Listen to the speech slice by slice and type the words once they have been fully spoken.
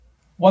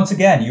Once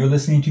again, you're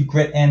listening to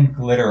Grit and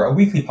Glitter, a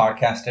weekly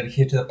podcast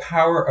dedicated to the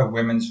power of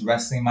women's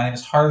wrestling. My name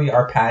is Harley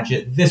R.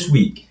 Paget. This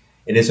week,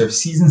 it is our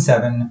Season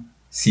 7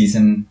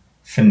 season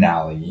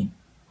finale.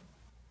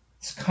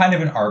 It's kind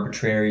of an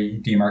arbitrary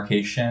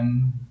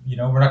demarcation. You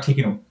know, we're not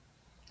taking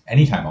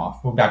any time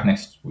off. We'll be back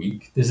next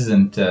week. This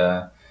isn't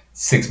a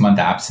 6-month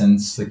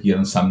absence like you get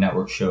on some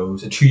network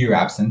shows, a 2-year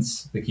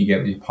absence like you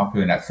get with your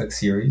popular Netflix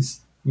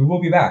series. We will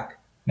be back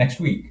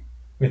next week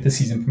with the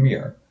season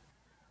premiere.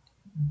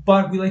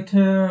 But we like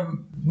to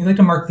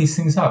mark these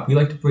things up. We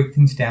like to break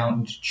things down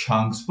into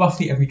chunks.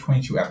 Roughly every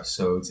 22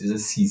 episodes is a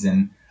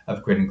season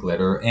of Grit and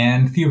Glitter.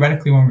 And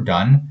theoretically, when we're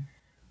done,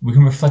 we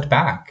can reflect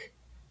back.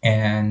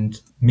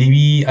 And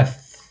maybe a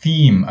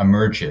theme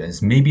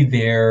emerges. Maybe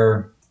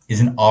there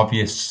is an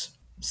obvious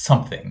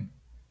something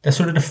that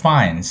sort of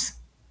defines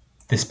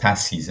this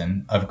past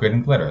season of Grit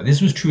and Glitter.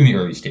 This was true in the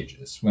early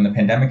stages. When the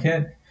pandemic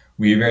hit,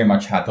 we very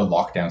much had the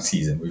lockdown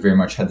season. We very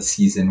much had the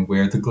season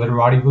where the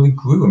Glitterati really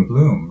grew and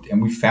bloomed, and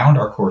we found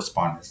our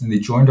correspondents, and they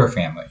joined our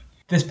family.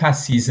 This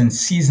past season,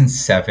 Season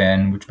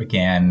 7, which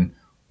began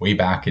way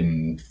back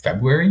in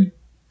February,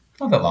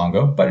 not that long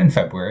ago, but in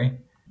February,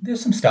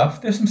 there's some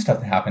stuff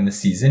that happened this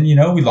season. You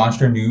know, we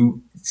launched our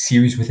new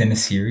series within a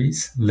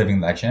series, Living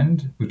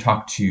Legend. We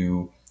talked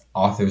to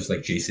authors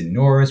like Jason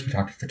Norris. We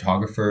talked to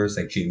photographers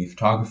like Jaylee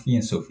Photography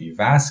and Sophie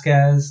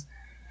Vasquez.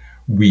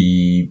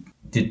 We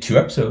did 2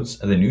 episodes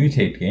of the newly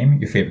taped game,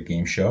 your favorite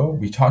game show.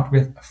 We talked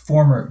with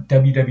former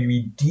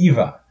WWE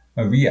diva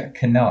Maria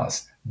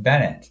Kanellis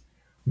Bennett.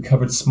 We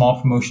covered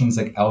small promotions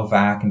like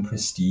LVAC and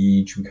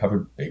Prestige. We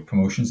covered big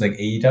promotions like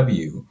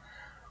AEW.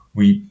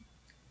 We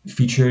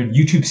featured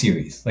YouTube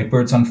series like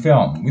Birds on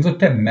Film. We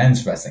looked at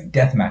men's wrestling,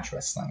 deathmatch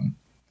wrestling.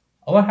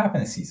 A lot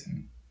happened this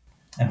season.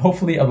 And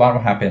hopefully a lot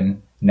will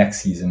happen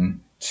next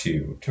season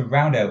too. To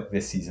round out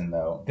this season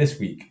though, this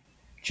week,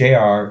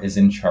 JR is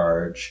in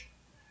charge.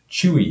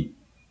 Chewy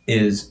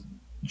is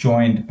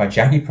joined by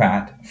Jackie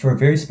Pratt for a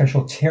very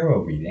special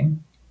tarot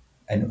reading,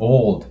 an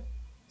old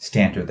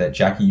standard that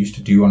Jackie used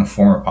to do on a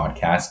former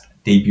podcast,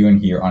 debuting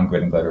here on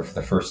Grit and Glitter for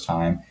the first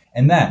time.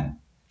 And then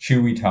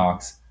Chewy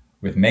talks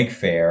with Meg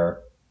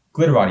Fair,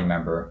 Glitterati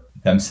member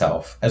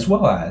themselves, as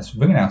well as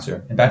ring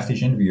announcer and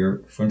backstage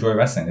interviewer for Enjoy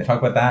Wrestling. They talk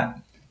about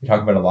that. They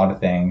talk about a lot of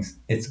things.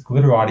 It's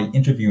Glitterati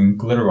interviewing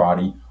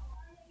Glitterati.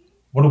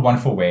 What a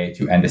wonderful way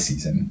to end a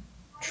season,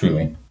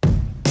 truly.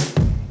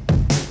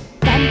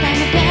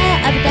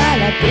 I've got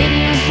a bit in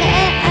your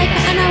head. I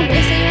kinda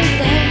wish you were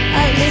there.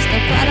 At least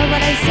I'm proud of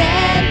what I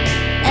said.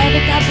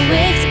 Every couple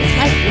weeks, it's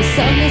like the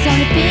song is on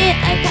repeat.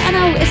 I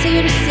kinda wish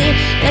you to see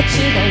that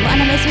you don't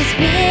wanna miss me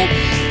speak.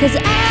 Cause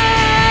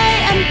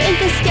I am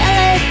pink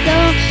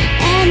skeleton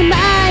and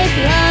my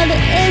blood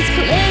is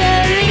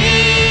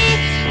glittery.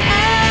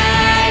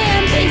 I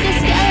am pink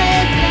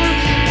skeleton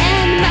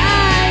and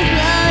my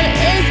blood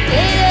is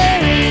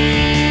glittery.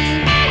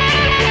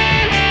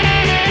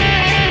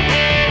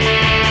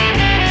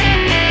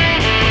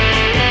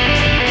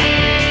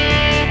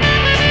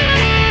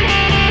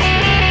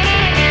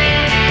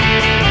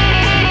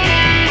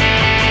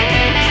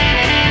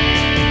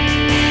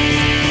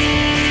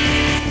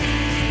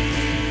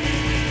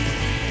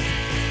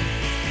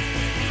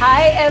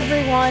 Hi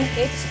everyone,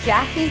 it's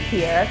Jackie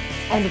here,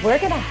 and we're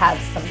gonna have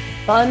some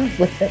fun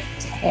with the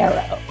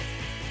tarot.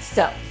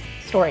 So,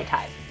 story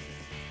time.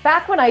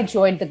 Back when I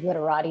joined the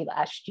Glitterati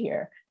last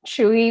year,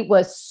 Chewy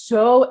was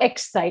so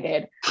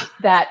excited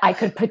that I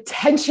could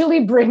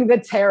potentially bring the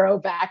tarot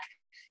back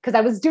because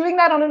I was doing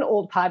that on an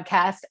old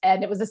podcast,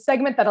 and it was a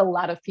segment that a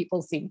lot of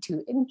people seem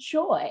to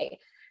enjoy.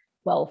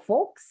 Well,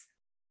 folks,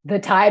 the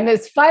time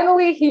is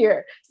finally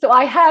here. So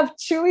I have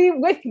Chewy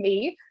with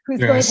me, who's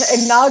going to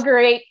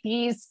inaugurate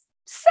these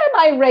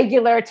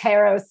semi-regular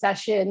tarot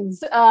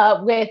sessions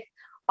with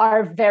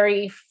our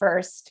very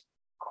first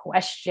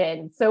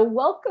question. So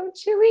welcome,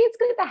 Chewy. It's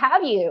good to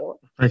have you.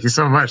 Thank you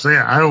so much. So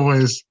yeah,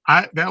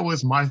 that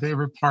was my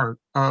favorite part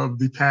of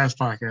the past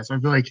podcast. I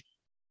feel like,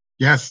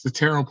 yes, the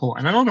tarot poll.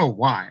 And I don't know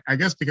why. I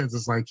guess because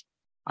it's like,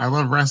 I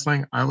love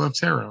wrestling, I love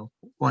tarot.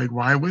 Like,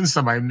 why wouldn't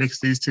somebody mix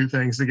these two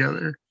things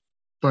together?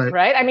 But,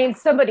 right. I mean,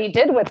 somebody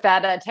did with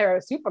that tarot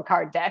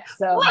supercard deck.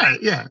 So right.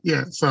 Yeah.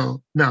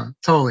 So no,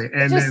 totally.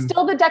 And which is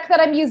still the deck that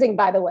I'm using,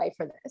 by the way,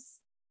 for this.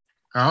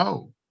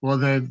 Oh, well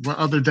then what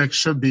other deck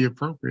should be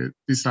appropriate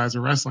besides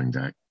a wrestling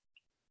deck?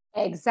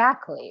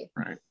 Exactly.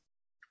 Right.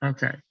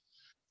 Okay.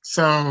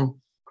 So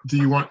do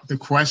you want the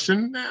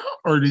question now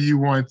or do you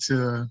want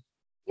to?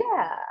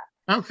 Yeah.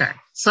 Okay.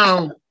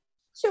 So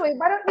Chewy,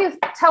 why don't you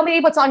tell me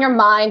what's on your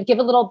mind, give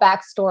a little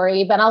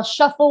backstory, then I'll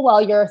shuffle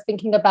while you're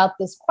thinking about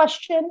this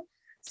question,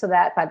 so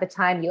that by the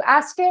time you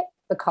ask it,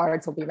 the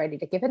cards will be ready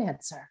to give an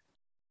answer.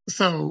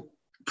 So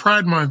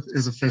Pride Month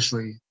is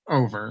officially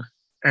over.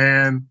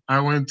 And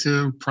I went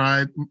to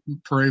Pride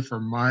Parade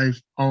for my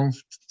own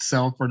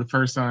self for the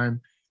first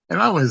time.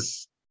 And I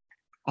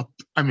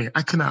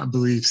could not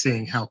believe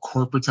seeing how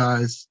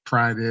corporatized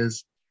Pride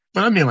is.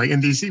 But I mean, like in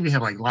DC, we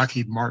have like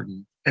Lockheed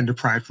Martin in the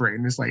Pride Parade.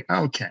 And it's like,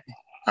 okay.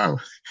 Well,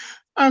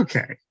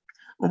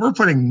 we're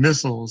putting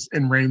missiles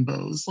in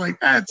rainbows. Like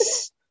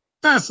that's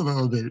that's a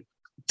little bit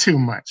too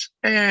much.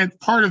 And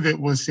part of it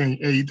was saying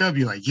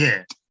AEW, like,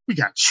 yeah, we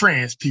got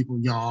trans people,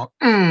 y'all.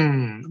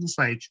 It's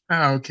like,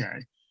 okay.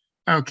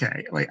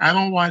 Like, I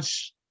don't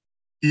watch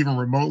even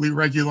remotely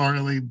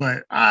regularly,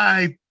 but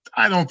I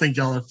don't think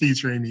y'all are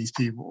featuring these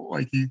people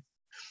like you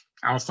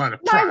outside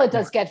of Nyla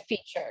does get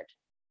featured.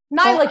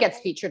 Nyla gets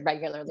featured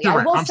regularly.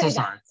 I will say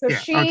that. So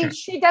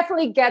she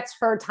definitely gets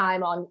her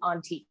time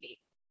on TV.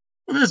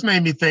 Well, this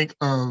made me think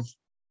of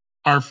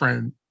our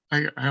friend.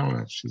 I don't know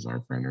if she's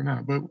our friend or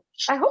not, but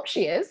I hope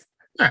she is.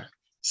 Yeah,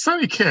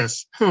 Sunny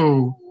Kiss,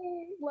 who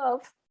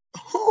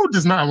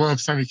does not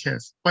love Sunny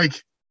Kiss?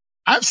 Like,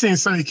 I've seen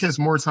Sunny Kiss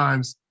more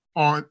times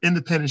on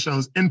independent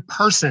shows in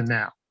person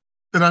now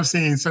than I've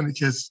seen Sunny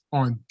Kiss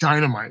on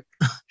Dynamite.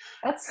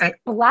 That's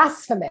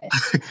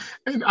blasphemous.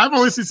 And I've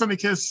only seen Sunny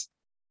Kiss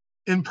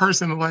in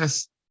person the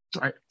last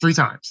 3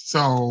 times.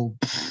 So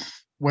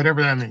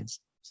whatever that means.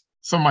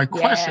 So my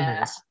question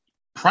is,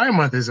 Pride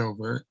Month is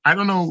over. I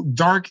don't know,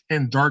 Dark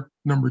and Dark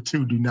number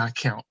 2 do not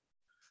count.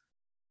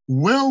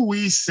 Will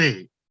we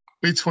see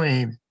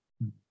between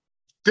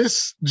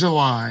this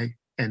July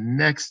and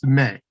next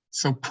May,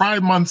 so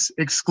Pride Month's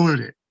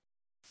excluded,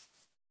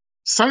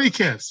 Sunny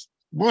Kiss,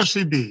 will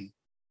she be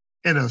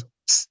in a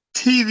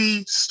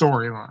TV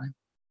storyline?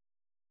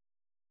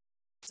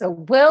 So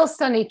will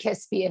Sunny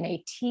Kiss be in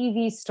a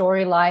TV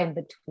storyline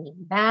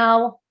between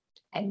now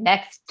and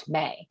next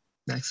May?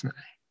 Next May.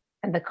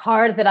 And the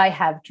card that I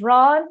have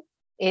drawn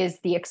is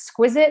the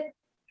exquisite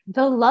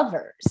The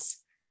Lovers.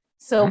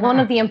 So one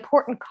of the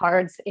important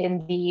cards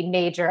in the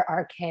major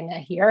arcana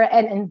here,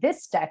 and in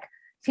this deck,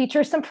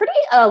 features some pretty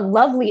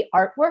lovely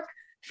artwork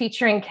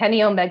featuring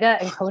Kenny Omega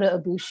and Kota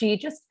Ibushi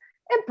just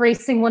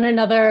embracing one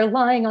another,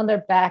 lying on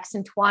their backs,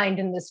 entwined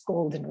in this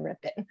golden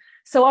ribbon.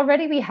 So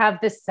already we have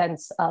this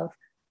sense of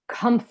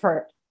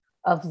comfort,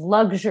 of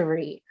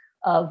luxury,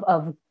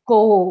 of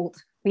gold.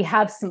 We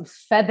have some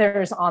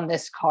feathers on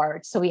this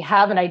card. So we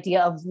have an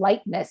idea of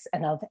lightness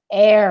and of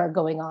air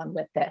going on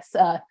with this,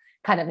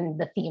 kind of in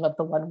the theme of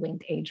the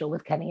one-winged angel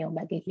with Kenny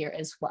Omega here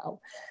as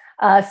well.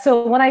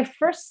 So when I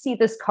first see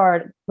this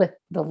card with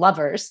the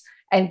Lovers,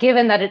 and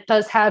given that it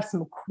does have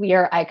some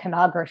queer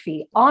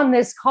iconography on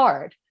this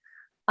card,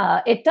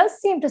 it does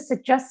seem to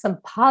suggest some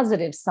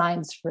positive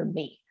signs for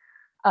me.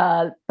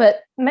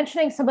 But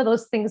mentioning some of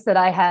those things that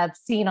I have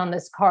seen on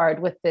this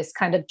card with this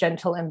kind of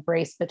gentle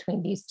embrace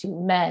between these two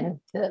men,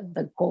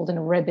 the golden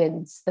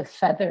ribbons, the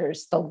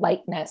feathers, the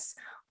lightness,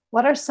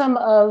 what are some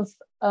of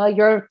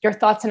your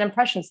thoughts and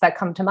impressions that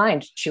come to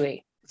mind,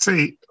 Chewy?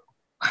 See,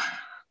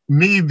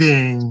 me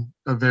being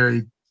a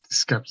very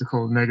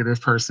skeptical,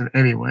 negative person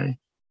anyway,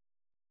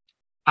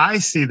 I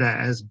see that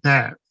as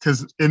bad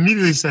because it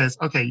immediately says,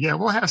 okay, yeah,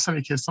 we'll have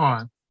Sunny Kiss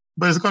on,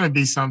 but it's going to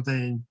be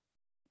something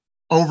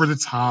over the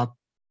top,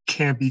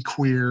 can't be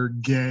queer,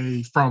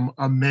 gay, from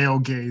a male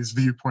gaze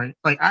viewpoint.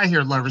 Like, I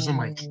hear Lovers, I'm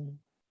like,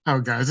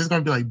 oh, God, is this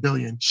going to be like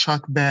Billy and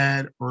Chuck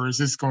bad, or is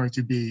this going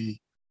to be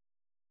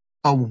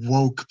a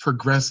woke,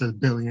 progressive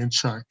Billy and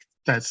Chuck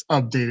that's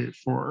updated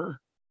for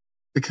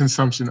the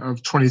consumption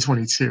of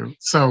 2022?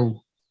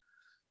 So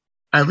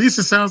at least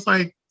it sounds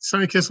like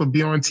Sunny Kiss will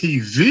be on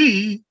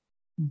TV,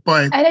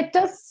 but... And it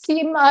does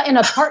seem in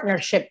a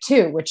partnership,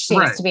 too, which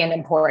seems to be an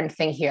important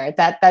thing here,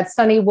 that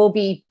Sunny will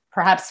be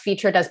perhaps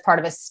featured as part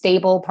of a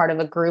stable, part of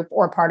a group,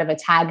 or part of a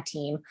tag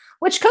team,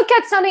 which could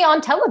get Sunny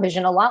on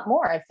television a lot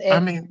more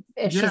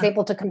if she's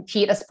able to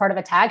compete as part of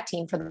a tag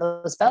team for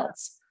those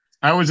belts.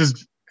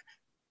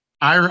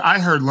 I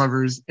heard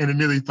Lovers and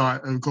immediately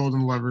thought of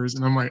Golden Lovers,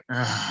 and I'm like,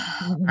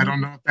 I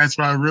don't know if that's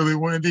what I really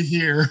wanted to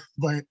hear,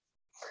 but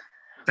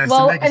that's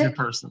a negative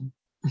person.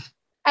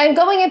 And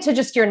going into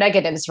just your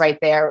negatives right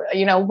there,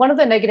 one of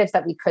the negatives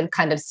that we could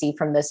kind of see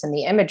from this in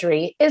the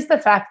imagery is the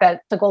fact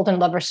that the Golden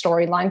Lover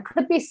storyline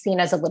could be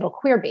seen as a little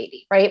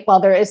queerbaity, right? While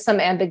there is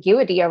some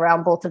ambiguity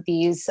around both of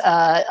these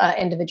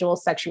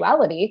individuals'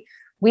 sexuality,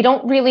 we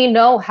don't really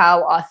know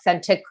how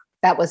authentic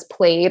that was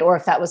played or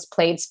if that was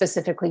played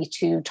specifically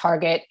to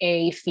target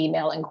a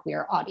female and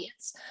queer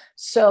audience.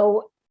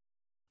 So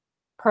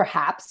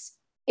perhaps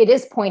it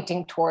is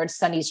pointing towards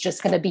Sunny's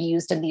just going to be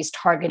used in these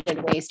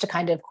targeted ways to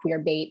kind of queer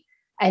bait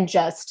and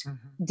just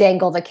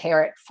dangle the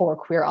carrot for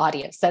queer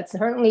audience. That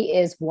certainly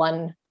is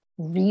one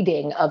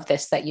reading of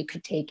this that you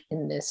could take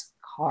in this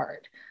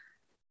card.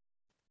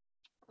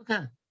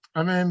 Okay.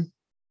 I mean,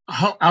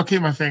 I'll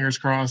keep my fingers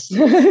crossed.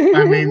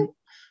 I mean,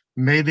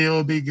 maybe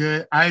it'll be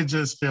good. I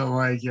just feel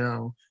like,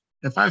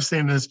 if I've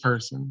seen this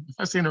person, if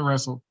I've seen her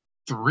wrestle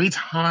 3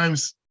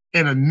 times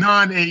in a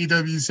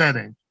non-AEW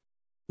setting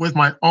with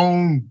my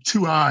own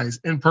 2 eyes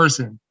in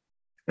person,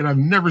 and I've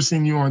never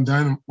seen you on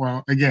Dynamite,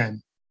 well,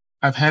 again,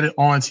 I've had it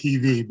on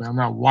TV, but I'm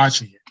not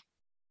watching it.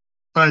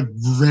 But I've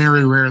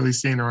very rarely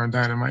seen her on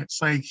Dynamite.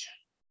 It's like,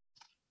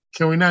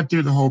 can we not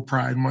do the whole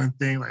Pride Month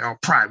thing? Like, oh,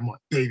 Pride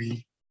Month,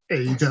 baby,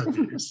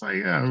 AEW. It's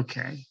like,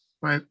 okay.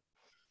 But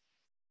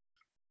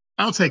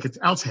I'll take it.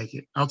 I'll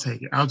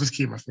just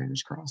keep my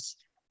fingers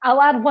crossed.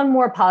 I'll add one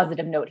more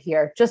positive note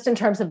here, just in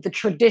terms of the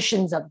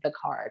traditions of the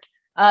card.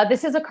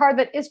 This is a card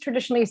that is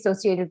traditionally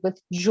associated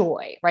with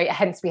joy, right?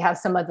 Hence, we have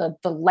some of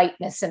the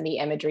lightness in the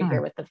imagery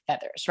here with the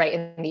feathers, right?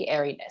 And the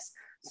airiness.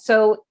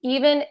 So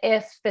even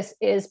if this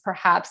is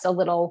perhaps a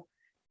little,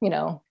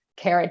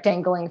 carrot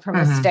dangling from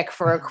a stick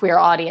for a queer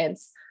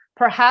audience,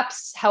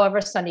 perhaps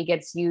however Sunny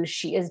gets used,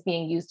 she is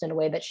being used in a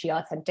way that she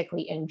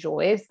authentically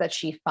enjoys, that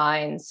she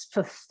finds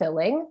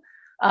fulfilling.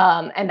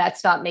 And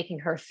that's not making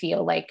her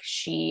feel like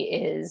she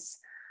is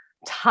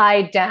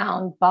tied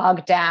down,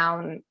 bogged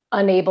down,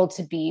 unable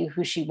to be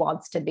who she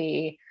wants to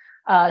be.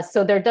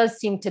 So there does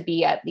seem to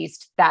be at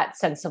least that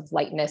sense of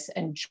lightness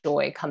and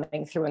joy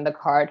coming through in the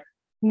card,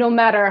 no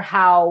matter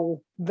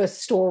how the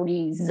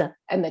stories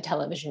and the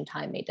television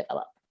time may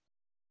develop.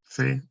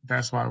 See,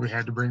 that's why we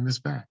had to bring this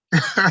back.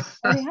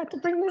 We had to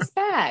bring this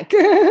back.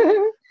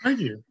 Thank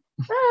you.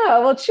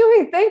 Well,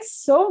 Chewy, thanks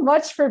so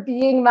much for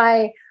being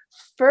my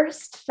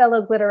first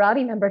fellow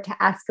Glitterati member to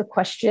ask a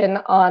question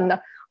on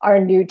our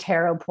new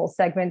tarot pull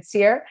segments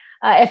here.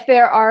 If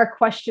there are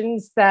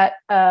questions that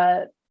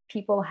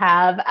people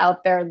have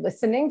out there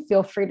listening,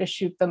 feel free to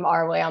shoot them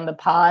our way on the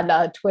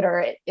pod.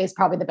 Twitter is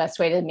probably the best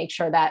way to make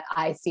sure that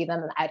I see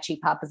them. At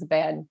Cheap Pop is a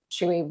band.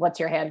 Chewy, what's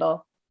your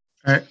handle?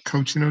 At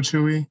Coach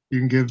Chewy. You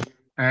can give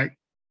at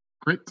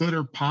Grit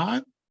Glitter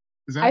Pod.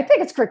 I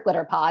think it's Grit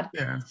Glitter Pod.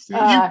 Yeah. See,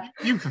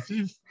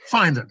 you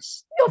find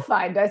us. You'll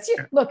find us.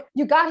 Look,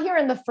 you got here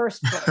in the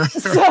first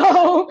place.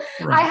 So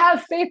right. I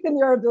have faith in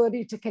your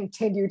ability to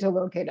continue to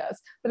locate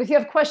us. But if you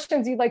have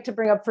questions you'd like to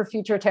bring up for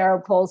future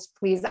tarot polls,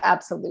 please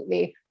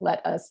absolutely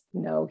let us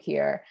know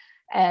here.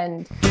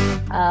 And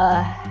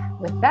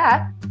with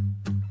that,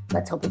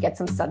 let's hope we get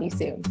some sunny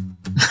soon.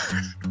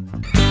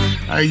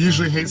 I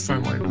usually hate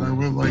sunlight, but I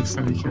would like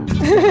sunny here.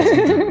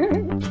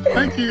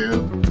 Thank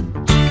you.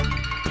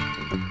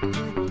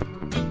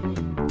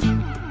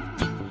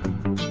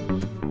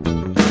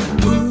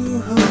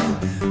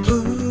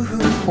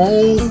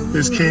 Cole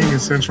is king in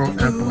Central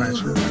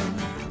Appalachia.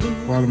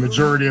 While the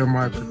majority of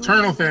my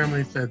paternal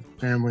family fed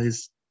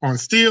families on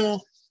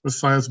steel, the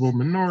sizable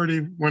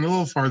minority went a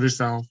little farther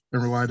south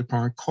and relied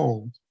upon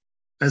coal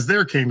as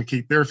their king to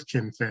keep their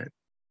kin fed.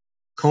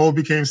 Coal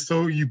became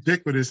so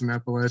ubiquitous in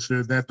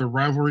Appalachia that the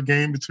rivalry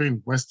game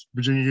between West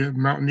Virginia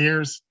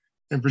Mountaineers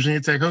and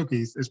Virginia Tech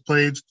Hokies is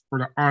played for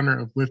the honor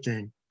of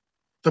lifting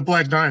the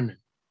Black Diamond,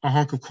 a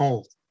hunk of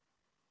coal,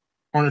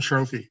 on a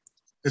trophy.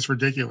 It's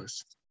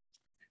ridiculous.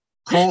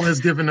 Coal has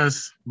given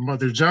us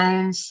Mother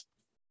Jones,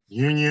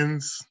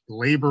 unions,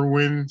 labor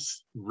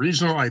wins,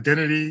 regional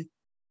identity,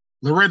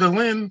 Loretta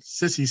Lynn,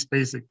 Sissy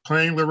Spacek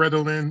playing Loretta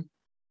Lynn,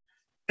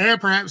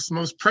 and perhaps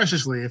most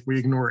preciously, if we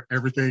ignore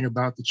everything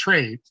about the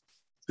trade,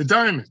 the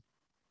diamond.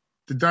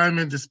 The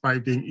diamond,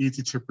 despite being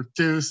easy to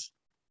produce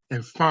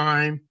and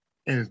fine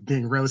and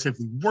being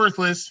relatively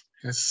worthless,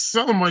 has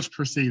so much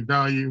perceived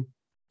value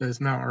that it's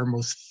now our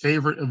most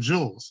favorite of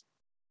jewels,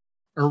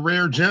 a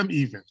rare gem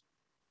even.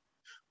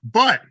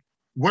 But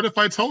what if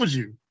I told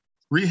you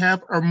we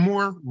have a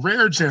more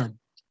rare gem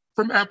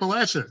from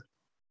Appalachia,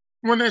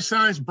 one that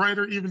shines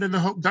brighter even than the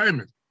Hope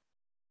Diamond?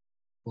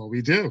 Well,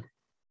 we do.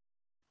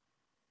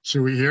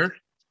 Should we hear?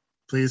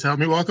 Please help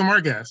me welcome our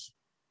guest,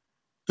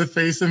 the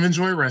face of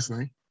Enjoy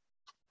Wrestling,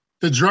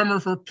 the drummer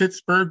for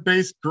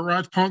Pittsburgh-based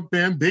garage punk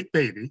band Big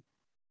Baby,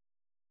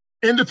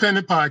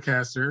 independent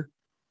podcaster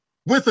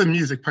with a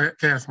music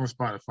podcast on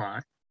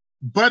Spotify,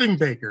 budding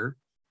baker,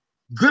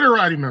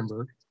 Glitterati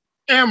member,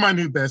 and my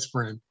new best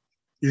friend,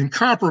 the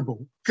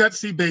incomparable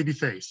gutsy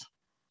babyface,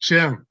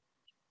 Jem.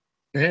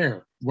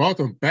 There,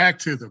 welcome back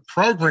to the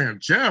program,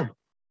 Jem.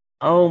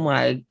 Oh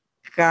my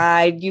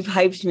God, you've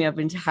hyped me up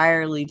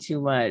entirely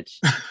too much.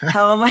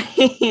 How am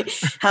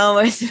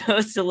I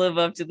supposed to live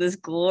up to this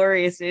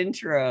glorious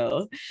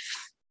intro?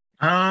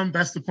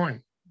 That's the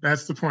point.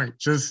 That's the point.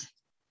 Just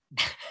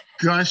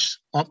gush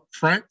up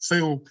front.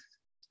 So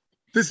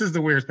this is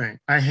the weird thing.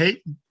 I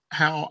hate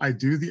how I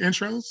do the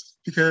intros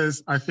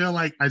because I feel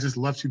like I just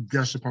love to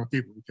gush upon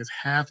people, because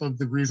half of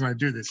the reason I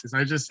do this is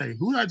I just say,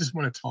 who do I just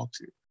want to talk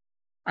to?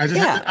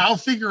 I'll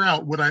figure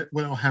out what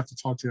I'll have to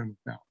talk to them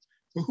about.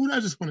 But who do I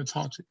just want to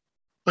talk to?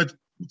 But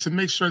to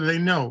make sure they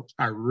know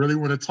I really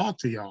want to talk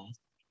to y'all,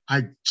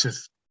 I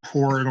just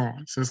pour it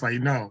on. So it's like,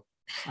 no,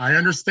 I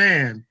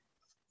understand.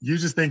 You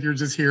just think you're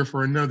just here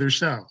for another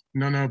show.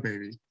 No,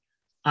 baby.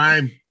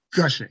 I'm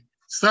gushing.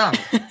 So,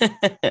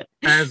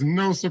 as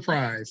no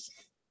surprise,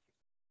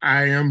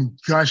 I am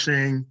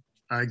gushing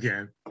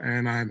again,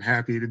 and I'm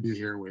happy to be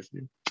here with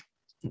you.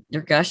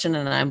 You're gushing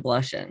and I'm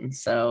blushing.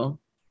 So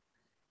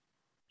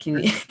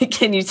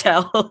can you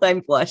tell I'm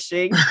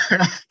blushing?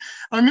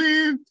 I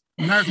mean,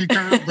 not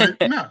because,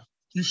 but no,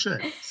 you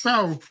should.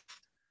 So,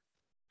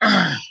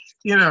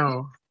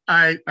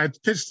 I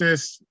pitched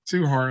this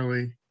to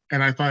Harley,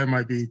 and I thought it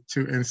might be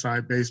too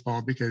inside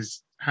baseball,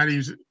 because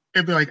it'd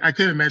be like, I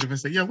couldn't imagine if I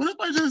said, what if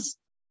I just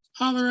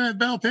holler at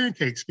Val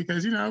Pancakes?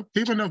 Because,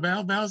 people know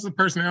Val's a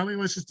personality.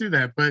 Let's just do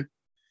that. But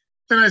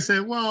then I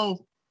said,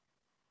 well,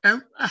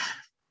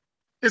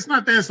 it's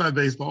not the inside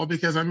baseball,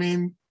 because,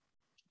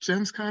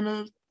 Jem's kind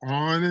of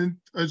on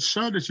a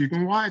show that you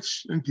can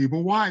watch and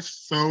people watch.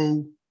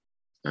 So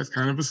that's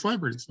kind of a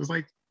celebrity. So it's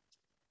like,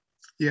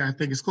 yeah, I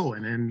think it's cool.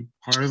 And then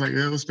Harley was like,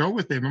 yeah, let's go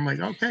with it. And I'm like,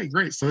 okay,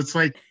 great. So it's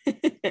like,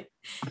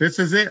 this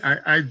is it.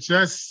 I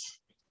just,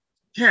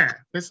 yeah,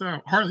 it's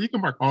Harley, you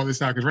can mark all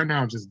this out because right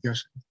now I'm just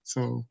gushing.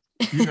 So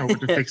you know what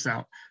to fix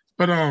out.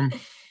 But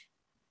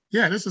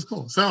yeah, this is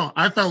cool. So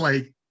I felt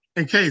like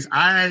in case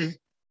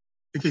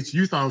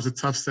you thought it was a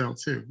tough sell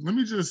too, let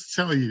me just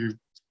tell you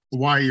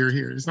why you're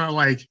here. It's not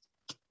like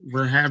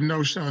we're having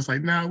no show. It's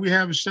like, no, we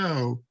have a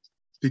show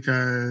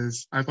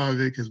because I thought of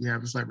it because we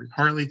have a celebrity.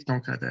 Harley,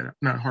 don't cut that out.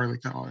 Not Harley,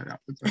 cut all that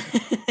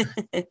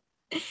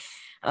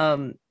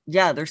out.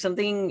 Yeah, there's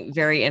something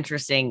very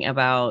interesting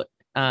about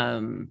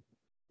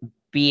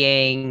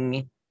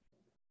being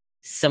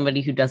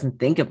somebody who doesn't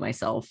think of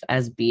myself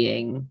as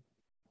being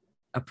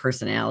a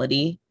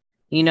personality,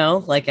 you know,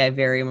 like I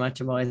very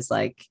much am always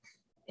like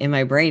in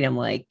my brain, I'm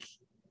like,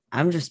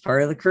 I'm just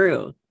part of the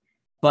crew.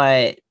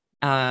 But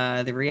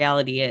the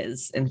reality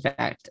is, in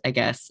fact, I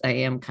guess I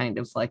am kind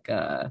of like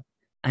a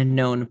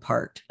known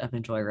part of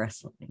Enjoy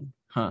Wrestling.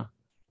 Huh.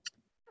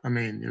 I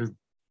mean, you're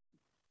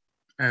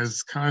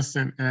as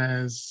constant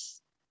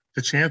as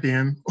the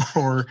champion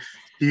or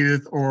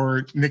Edith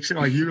or Nick.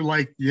 Like you're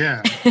like,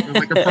 yeah, you're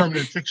like a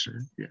permanent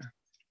fixture.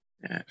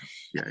 Yeah.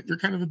 You're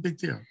kind of a big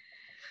deal.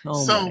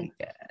 Oh so my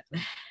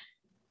God.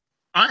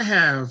 I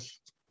have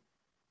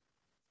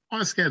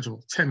on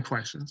schedule 10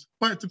 questions,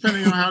 but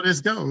depending on how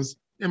this goes,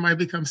 it might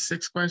become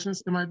 6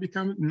 questions. It might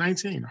become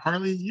 19.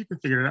 Harley, you can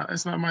figure it out.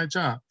 That's not my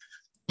job.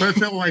 But I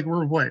feel like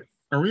we're what?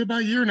 Are we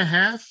about a year and a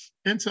half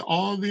into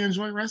all of the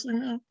Enjoy Wrestling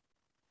now?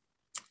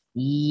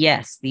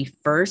 Yes, the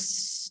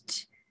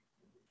first,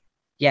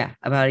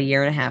 about a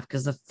year and a half,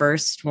 because the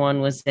first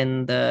one was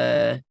in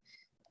the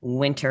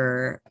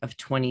winter of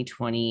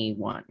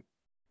 2021,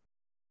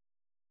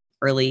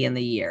 early in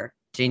the year,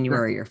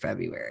 January or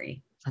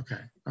February. Okay,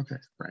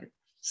 right.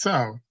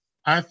 So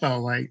I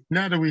felt like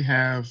now that we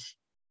have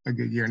a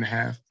good year and a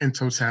half in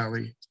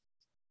totality,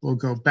 we'll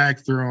go back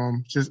through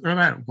them.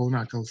 We'll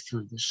not go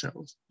through the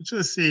shows, but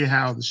just see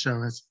how the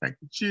show has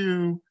affected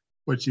you,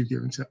 what you've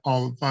given to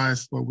all of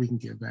us, what we can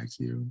give back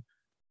to you,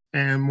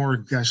 and more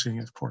gushing,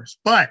 of course.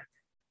 But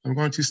I'm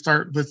going to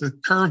start with a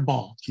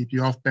curveball, keep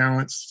you off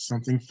balance,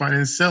 something fun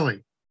and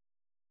silly.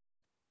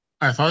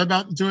 I thought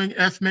about doing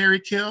F, Marry,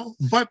 Kill,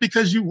 but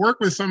because you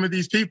work with some of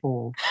these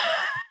people,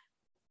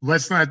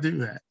 let's not do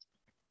that.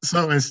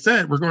 So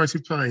instead, we're going to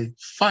play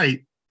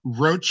Fight,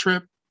 Road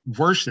Trip,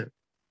 Worship.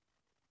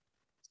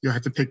 You'll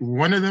have to pick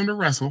one of them to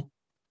wrestle.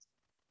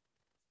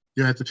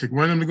 You'll have to pick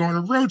one of them to go on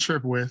a road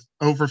trip with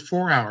over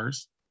 4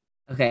 hours.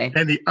 Okay.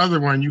 And the other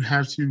one you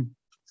have to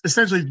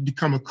essentially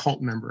become a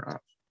cult member of.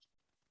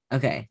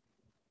 Okay.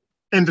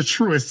 In the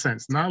truest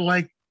sense, not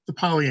like the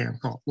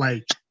Polyam cult,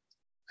 like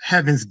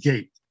Heaven's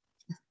Gate.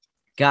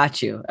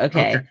 Got you.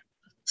 Okay.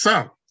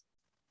 So,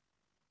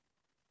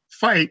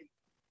 Fight,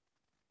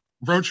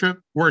 Road Trip,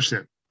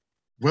 Worship,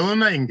 Willow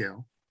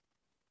Nightingale,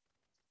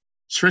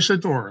 Trish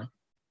Adora,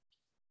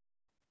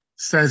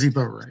 Sassy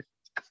Boatwright.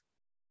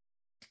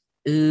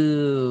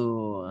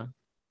 Ooh.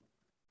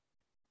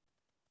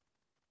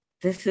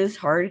 This is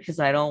hard because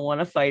I don't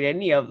want to fight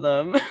any of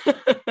them.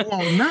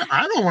 Well, no,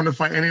 I don't want to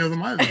fight any of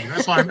them either.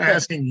 That's why I'm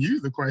asking you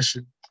the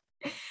question.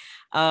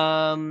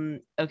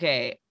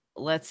 Okay,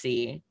 let's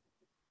see.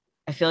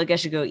 I feel like I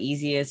should go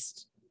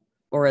easiest,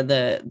 or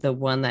the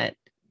one that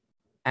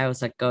I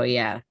was like, oh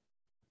yeah.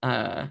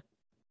 I'll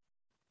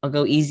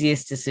go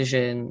easiest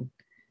decision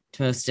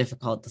to most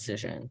difficult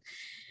decision.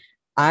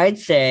 I'd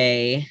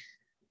say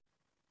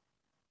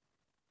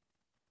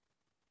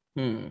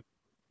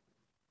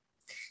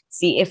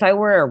see, if I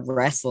were a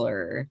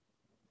wrestler,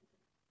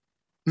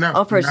 No,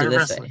 I'll approach it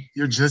this wrestler. way.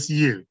 You're just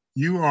you.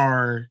 You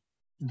are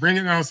ring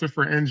announcer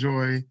for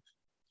Enjoy,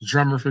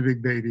 drummer for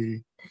Big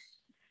Baby,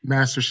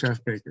 Master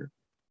Chef Baker.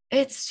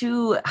 It's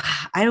too,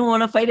 I don't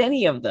want to fight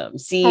any of them.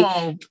 See,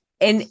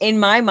 in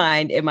my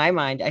mind,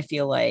 I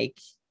feel like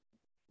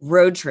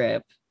Road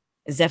Trip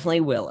is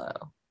definitely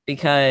Willow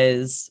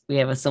because we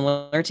have a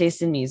similar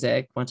taste in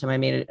music. One time I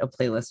made a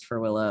playlist for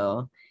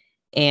Willow,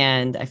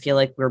 and I feel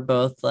like we're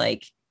both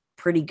like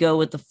pretty go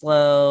with the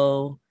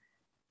flow,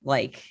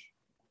 like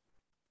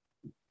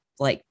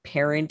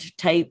parent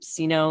types,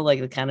 you know, like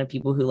the kind of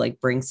people who like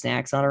bring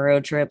snacks on a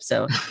road trip.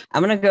 So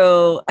I'm gonna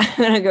go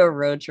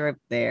Road Trip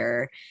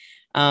there.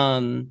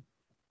 I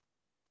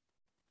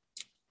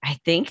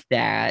think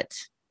that,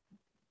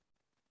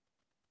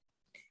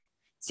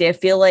 see, I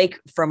feel like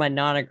from a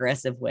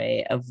non-aggressive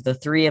way of the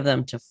three of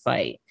them to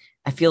fight,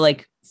 I feel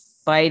like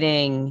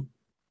fighting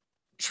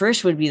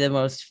Trish would be the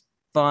most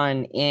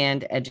fun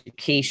and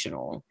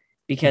educational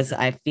because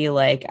I feel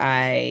like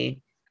I,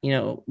 you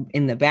know,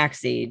 in the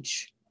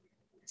backstage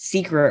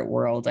secret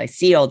world, I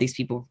see all these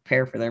people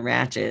prepare for their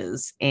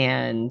matches.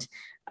 And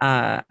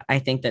I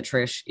think that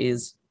Trish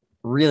is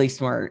really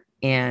smart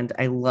and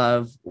I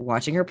love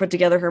watching her put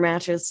together her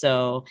matches.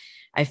 So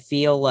I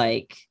feel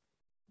like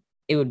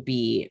it would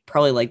be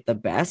probably like the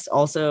best.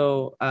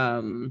 Also, I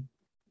don't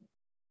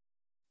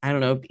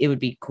know, it would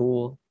be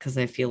cool because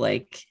I feel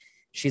like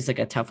she's like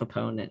a tough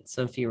opponent.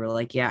 So if you were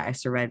like, yeah, I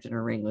survived in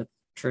a ring with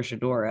Trish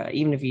Adora,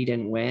 even if you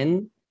didn't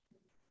win,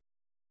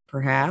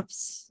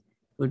 perhaps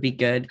would be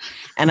good.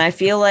 And I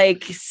feel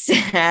like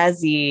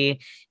Sassy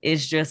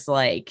is just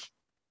like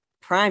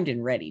primed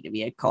and ready to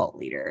be a cult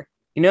leader.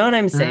 You know what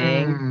I'm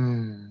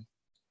saying?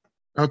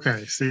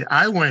 Okay, see,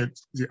 I went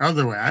the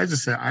other way. I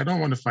just said I don't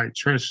want to fight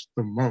Trish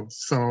the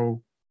most.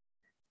 So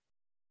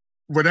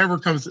whatever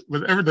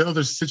the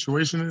other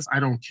situation is, I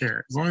don't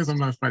care. As long as I'm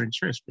not fighting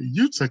Trish. But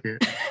you took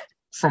it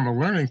from a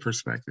learning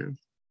perspective.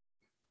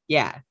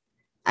 Yeah.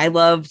 I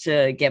love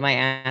to get my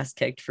ass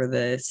kicked for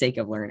the sake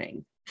of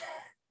learning.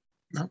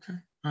 Okay.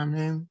 I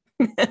mean,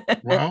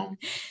 well,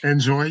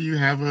 enjoy. You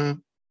have a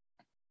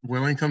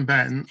willing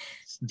combatant.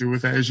 Do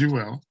with that as you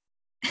will.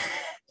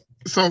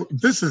 So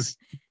this is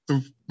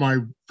my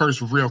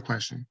first real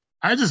question.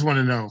 I just want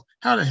to know,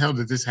 how the hell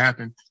did this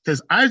happen?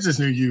 Because I just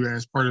knew you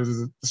as part of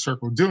the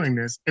circle doing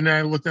this. And then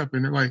I looked up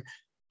and they're like,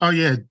 oh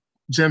yeah,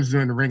 Jem's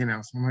doing the ring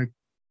announcement. I'm like,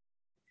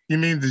 you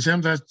mean the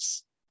Jem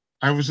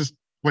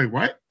wait,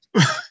 what?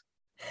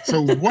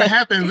 So what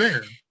happened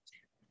there?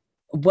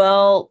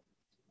 Well,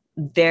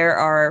 there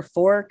are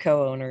 4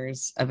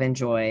 co-owners of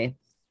Enjoy,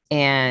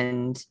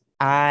 and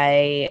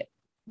I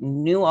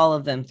knew all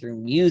of them through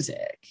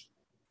music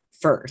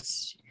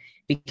first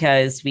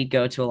because we'd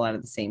go to a lot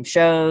of the same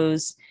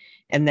shows.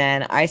 And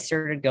then I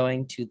started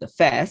going to the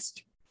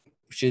Fest,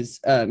 which is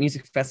a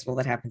music festival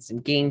that happens in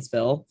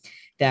Gainesville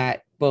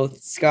that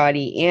both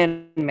Scotty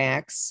and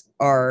Max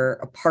are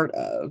a part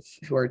of,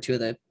 who are 2 of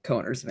the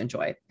co-owners of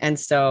Enjoy. And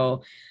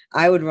so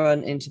I would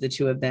run into the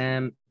 2 of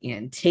them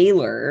and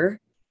Taylor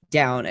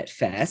down at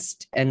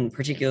Fest, and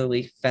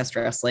particularly Fest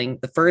Wrestling.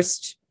 The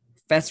first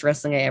Fest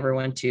Wrestling I ever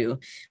went to,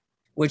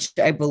 which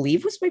I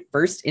believe was my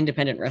first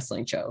independent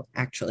wrestling show,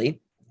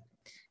 actually,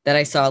 that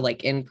I saw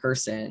like in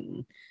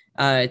person.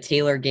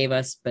 Taylor gave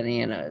us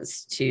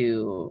bananas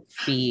to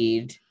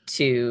feed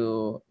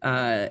to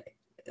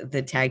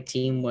the tag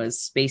team was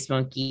Space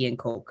Monkey and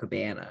Colt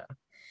Cabana.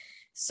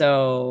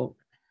 So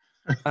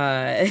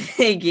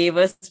they gave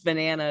us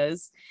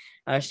bananas.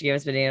 She gave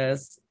us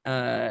bananas.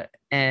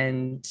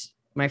 And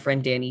my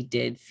friend Danny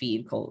did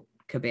feed Colt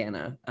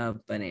Cabana a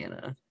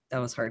banana. That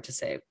was hard to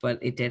say, but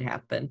it did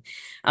happen.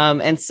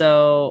 And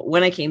so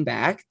when I came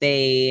back,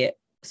 they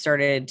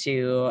started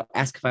to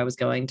ask if I was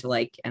going to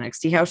like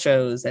NXT house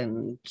shows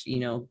and,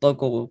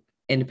 local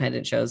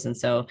independent shows. And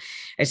so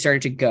I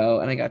started to go,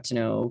 and I got to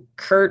know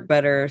Kurt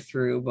better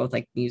through both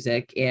like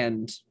music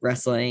and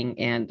wrestling.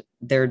 And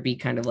there would be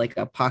kind of like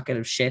a pocket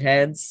of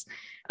shitheads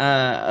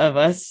of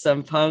us,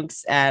 some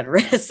punks at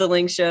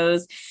wrestling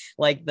shows.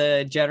 Like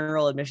the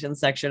general admission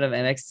section of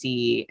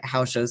NXT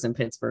house shows in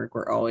Pittsburgh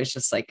were always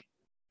just like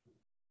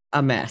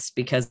a mess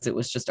because it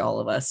was just all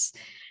of us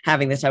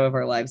having the time of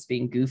our lives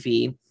being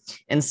goofy.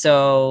 And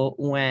so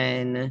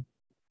when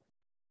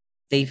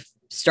they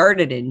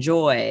started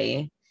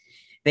Enjoy,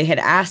 they had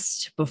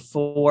asked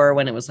before,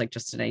 when it was like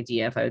just an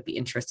idea, if I would be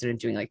interested in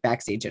doing like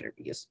backstage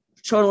interviews.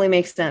 Totally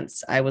makes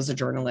sense. I was a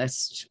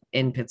journalist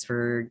in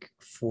Pittsburgh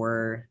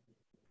for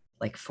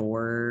like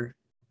 4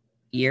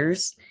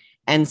 years.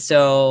 And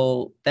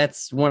so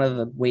that's one of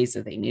the ways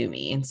that they knew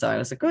me. And so I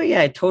was like, oh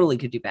yeah, I totally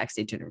could do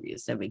backstage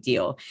interviews. No big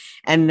deal.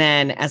 And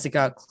then as it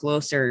got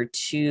closer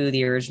to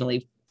the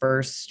originally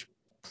first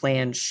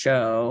planned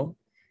show,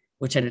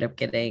 which ended up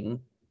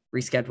getting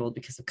rescheduled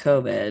because of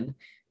COVID,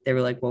 they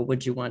were like, well,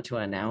 would you want to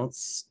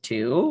announce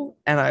too?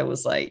 And I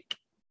was like,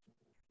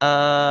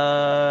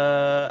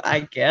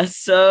 I guess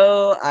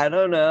so. I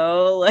don't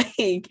know.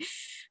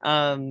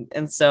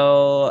 And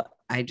so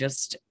I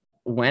just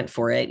went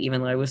for it,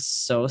 even though I was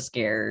so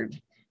scared.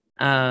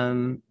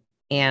 And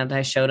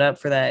I showed up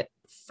for that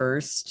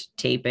first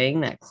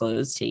taping, that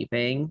closed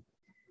taping,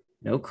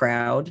 no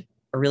crowd,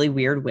 a really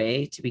weird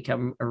way to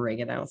become a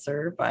ring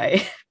announcer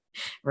by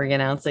ring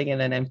announcing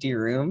in an empty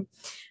room.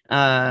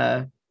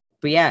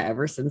 But yeah,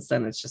 ever since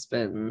then, it's just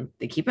been,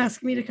 they keep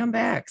asking me to come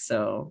back.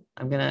 So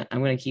I'm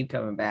gonna keep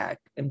coming back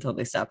until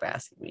they stop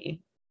asking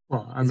me.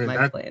 Well, I mean,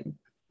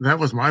 that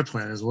was my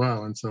plan as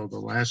well until the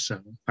last show.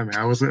 I mean,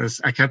 I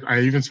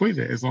even tweeted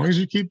it. As long as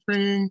you keep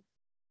bringing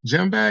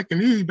Jem back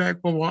and Easy back,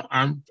 well,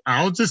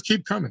 I'll just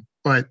keep coming.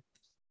 But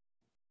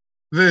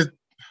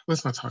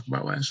let's not talk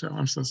about last show.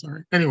 I'm so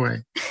sorry.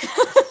 Anyway,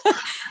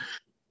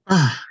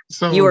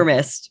 so you were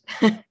missed.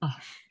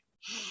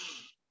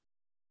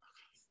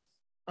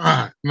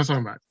 I'm not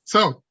talking about it.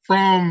 So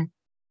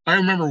I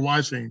remember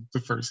watching the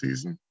first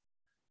season,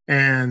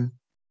 and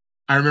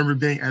I remember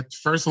being at the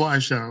first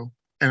live show,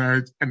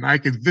 and I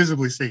could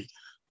visibly see,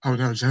 oh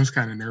no, Jem's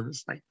kind of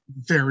nervous, like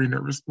very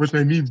nervous, which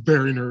made me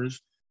very nervous.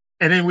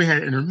 And then we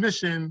had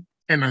intermission,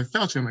 and I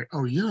felt you, I'm like,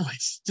 oh, you're like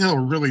still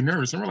really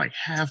nervous. And we're like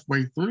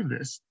halfway through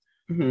this,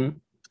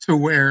 to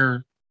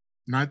where,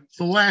 not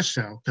the last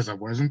show, because I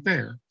wasn't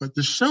there, but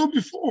the show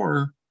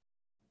before,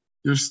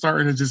 you're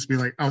starting to just be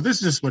like, oh,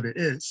 this is just what it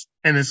is.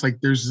 And it's like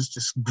there's just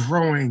this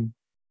growing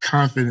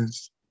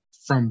confidence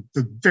from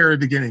the very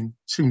beginning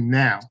to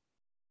now.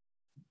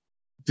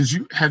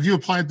 Have you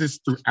applied this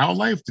throughout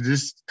life? Did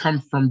this come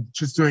from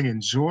just doing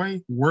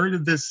Enjoy? Where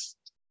did this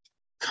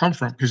come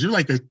from? Because you're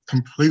like a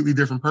completely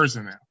different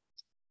person now.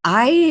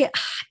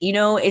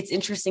 It's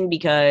interesting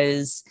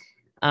because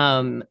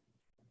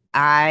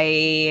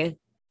I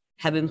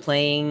have been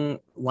playing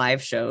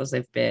live shows.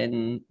 I've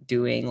been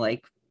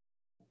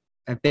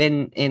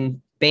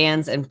in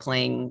bands and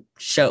playing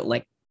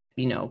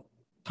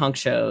punk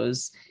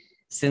shows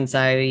since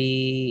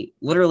I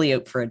literally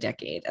out for a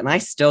decade. And I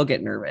still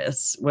get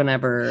nervous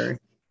whenever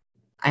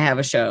I have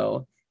a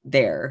show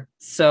there.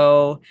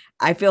 So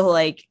I feel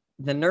like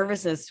the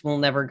nervousness will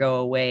never go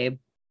away,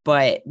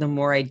 but the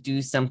more I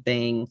do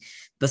something,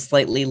 the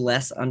slightly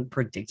less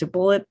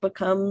unpredictable it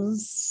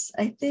becomes,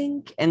 I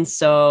think. And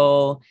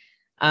so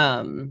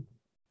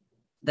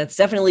that's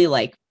definitely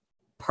like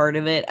part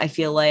of it. I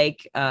feel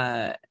like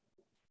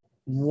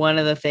one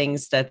of the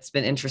things that's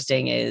been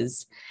interesting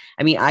is,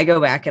 I mean, I go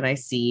back and I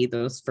see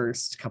those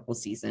first couple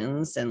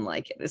seasons and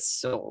like,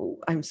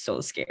 I'm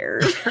so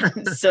scared.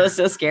 I'm so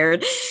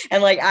scared.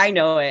 And like, I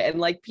know it. And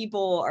like,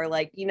 people are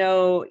like,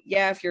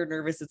 yeah, if you're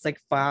nervous, it's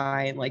like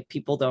fine. Like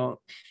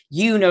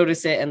you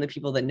notice it. And the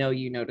people that know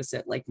you notice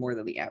it like more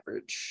than the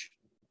average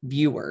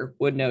viewer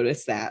would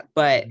notice that.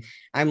 But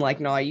I'm like,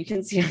 no, you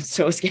can see I'm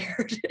so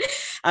scared.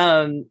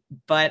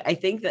 But I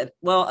think that,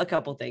 a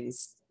couple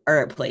things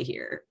are at play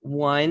here.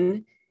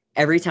 One,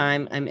 every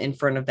time I'm in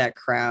front of that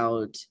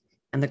crowd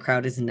and the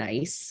crowd is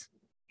nice,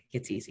 it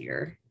gets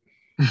easier.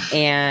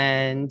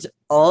 And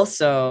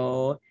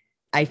also,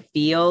 I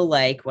feel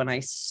like when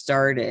I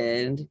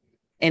started,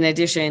 in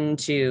addition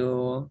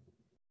to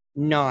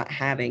not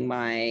having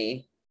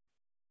my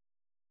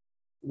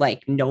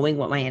like knowing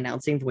what my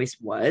announcing voice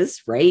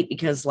was, right?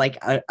 Because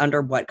like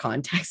under what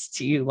context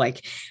do you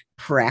like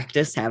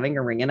practice having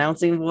a ring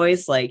announcing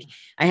voice? Like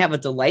I have a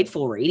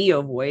delightful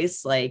radio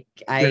voice. Like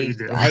I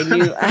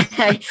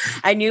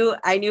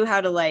knew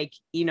how to like,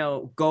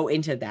 go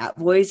into that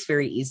voice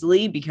very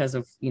easily because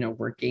of,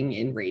 working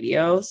in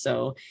radio.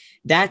 So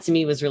that to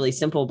me was really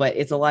simple, but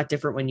it's a lot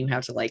different when you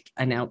have to like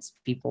announce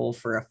people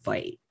for a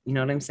fight. You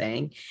know what I'm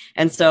saying?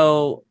 And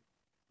so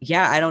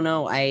yeah, I don't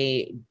know.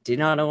 I did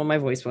not know what my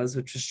voice was,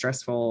 which was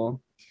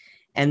stressful.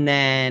 And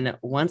then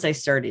once I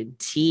started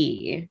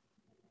T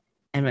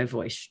and my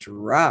voice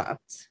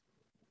dropped,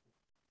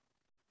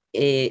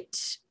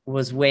 it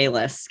was way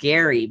less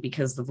scary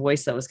because the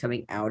voice that was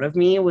coming out of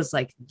me was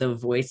like the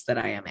voice that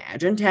I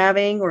imagined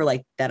having, or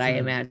like that I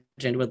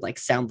imagined would like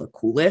sound the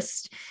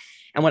coolest.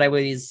 And what I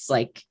was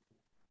like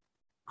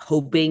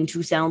hoping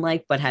to sound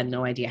like, but had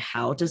no idea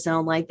how to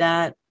sound like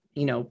that,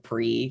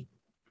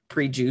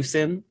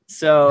 pre-juicing.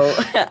 So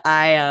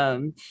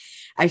I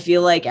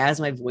feel like as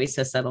my voice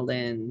has settled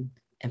in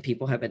and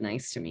people have been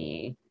nice to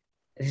me,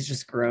 it has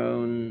just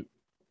grown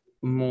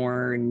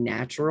more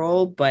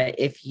natural. But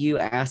if you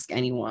ask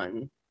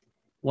anyone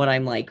what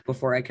I'm like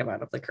before I come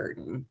out of the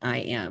curtain, I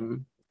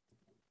am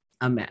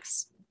a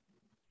mess.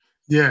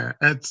 Yeah,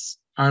 I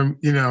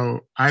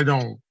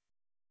don't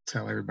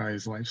tell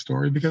everybody's life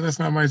story because that's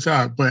not my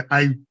job, but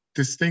I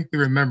distinctly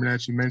remember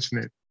that you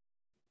mentioned it.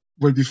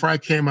 But before I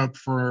came up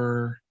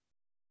for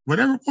what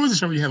was the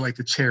show where you had like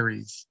the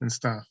cherries and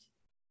stuff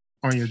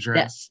on your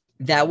dress?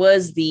 That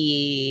was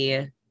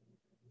the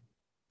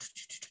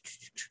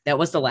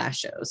last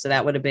show. So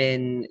that would have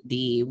been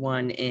the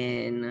one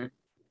in.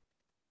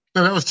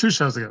 No, that was 2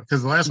 shows ago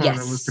because the last one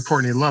was the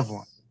Courtney Love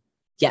one.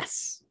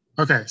 Yes.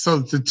 Okay, so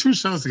the 2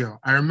 shows ago,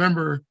 I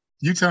remember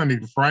you telling me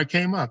before I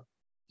came up,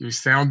 you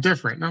sound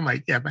different. And I'm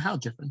like, yeah, but how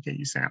different can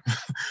you sound?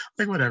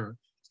 Like, whatever.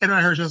 And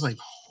I heard you, I was like,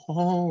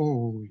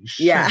 holy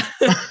shit. Yeah.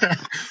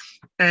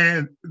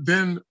 And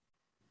then,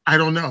 I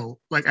don't know,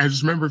 like, I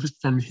just remember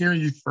from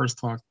hearing you first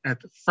talk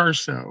at the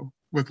first show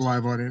with the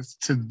live audience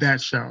to that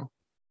show,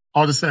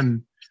 all of a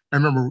sudden, I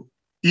remember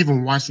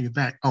even watching it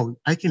back, oh,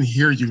 I can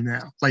hear you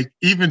now. Like,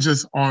 even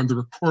just on the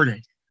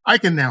recording, I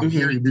can now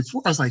hear you.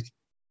 Before, I was like,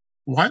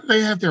 why do they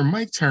have their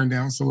mic turned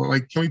down? So,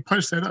 like, can we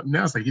punch that up?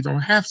 Now it's like, you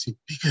don't have to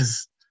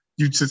because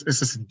it's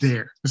just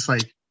there. It's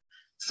like,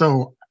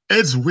 so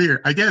it's weird.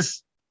 I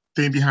guess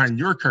being behind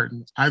your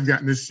curtain, I've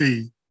gotten to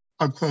see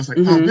up close, like,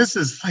 oh, this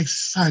is like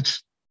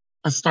such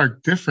a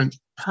stark different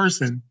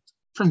person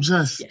from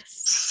just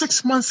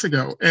 6 months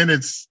ago. And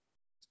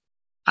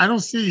I can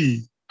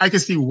see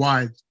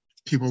why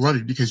people love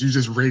you because you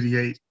just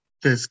radiate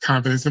this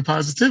confidence and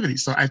positivity.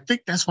 So I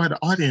think that's why the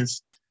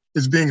audience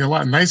is being a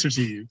lot nicer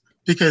to you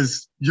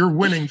because you're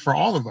winning for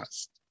all of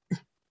us.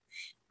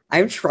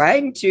 I'm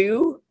trying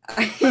to.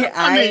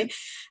 I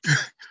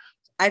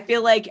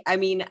feel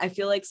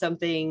like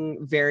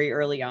something very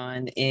early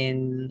on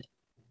in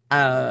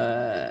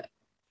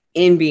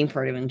being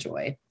part of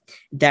Enjoy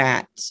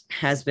that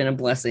has been a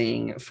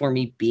blessing for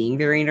me being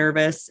very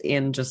nervous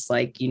and just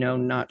like,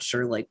 not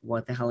sure like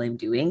what the hell I'm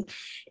doing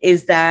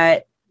is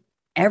that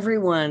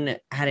everyone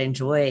at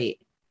Enjoy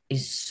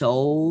is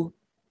so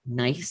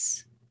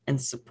nice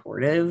and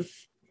supportive,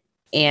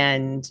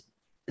 and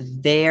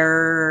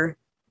their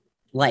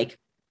like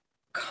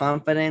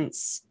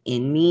confidence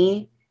in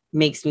me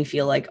makes me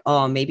feel like,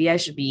 oh, maybe I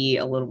should be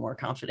a little more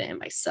confident in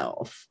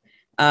myself.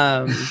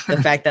 The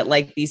fact that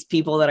like these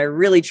people that I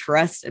really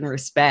trust and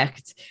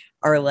respect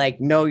are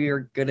like, no,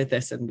 you're good at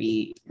this, and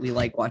we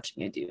like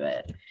watching you do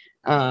it.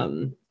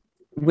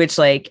 Which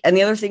like, and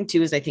the other thing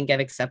too is I think I've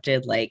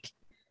accepted like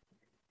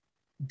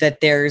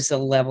that there's a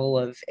level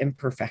of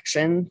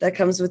imperfection that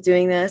comes with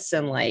doing this,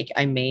 and like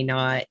I may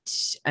not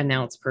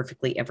announce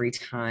perfectly every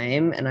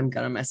time, and I'm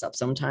gonna mess up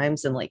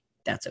sometimes, and like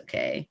that's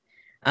okay.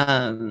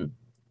 And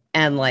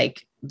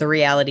like the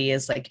reality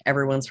is like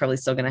everyone's probably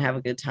still gonna have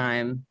a good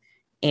time,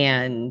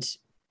 and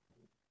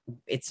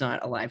it's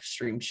not a live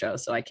stream show,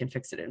 so I can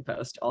fix it in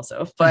post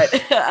also, but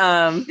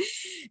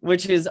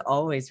which is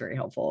always very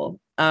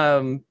helpful.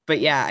 But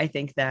yeah, I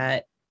think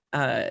that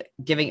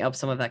giving up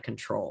some of that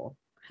control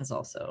has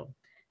also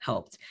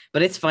helped.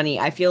 But it's funny,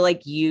 I feel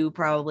like you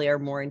probably are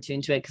more in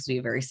tune to it because we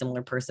have very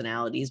similar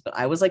personalities, but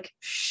I was like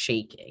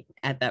shaking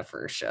at that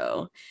first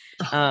show.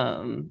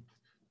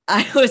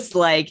 I was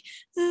like,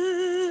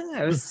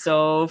 I was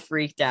so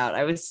freaked out.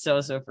 I was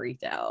so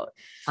freaked out.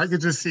 I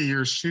could just see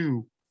your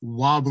shoe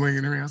wobbling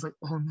in her. I was like,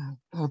 oh no,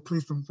 oh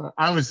please don't fall.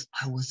 I was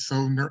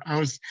so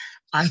nervous.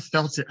 I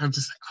felt it. I'm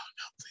just like, oh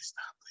no, please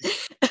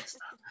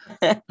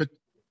stop.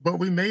 But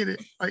we made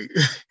it. Like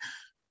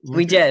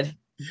we did.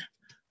 Yeah.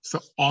 So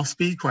off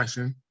speed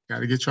question. Got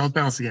to get y'all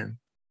bounce again.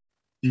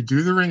 You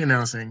do the ring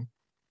announcing.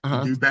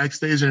 You do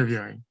backstage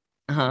interviewing.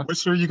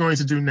 Which are you going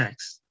to do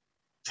next?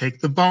 Take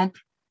the bump,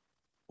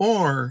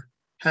 or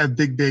have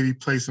Big Baby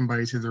play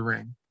somebody to the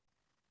ring?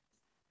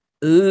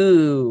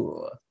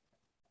 Ooh.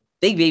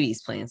 Big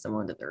Baby's playing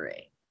someone to the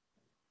ring.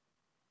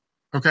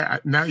 Okay,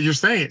 now you're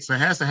saying it, so it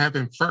has to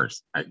happen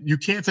first. You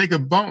can't take a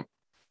bump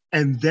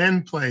and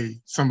then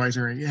play somebody to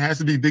the ring. It has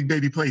to be Big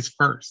Baby plays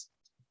first.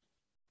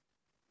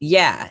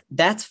 Yeah,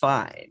 that's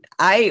fine.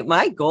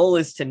 My goal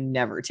is to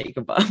never take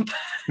a bump.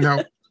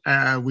 No,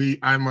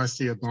 I must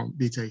see a bump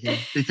be taken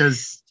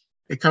because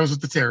it comes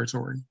with the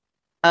territory.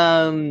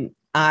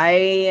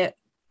 I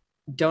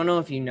don't know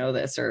if you know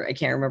this, or I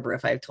can't remember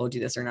if I've told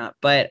you this or not,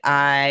 but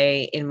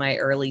I, in my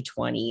early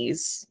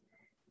 20s,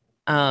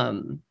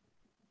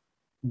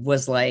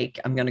 was like,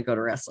 I'm going to go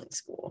to wrestling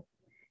school.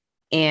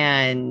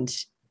 And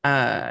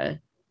then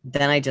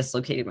I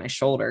dislocated my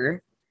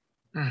shoulder.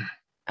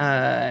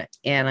 And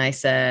I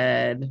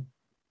said,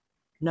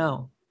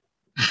 no,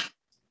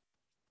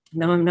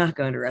 I'm not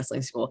going to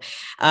wrestling school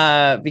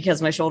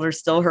because my shoulder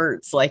still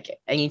hurts like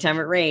anytime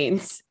it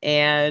rains.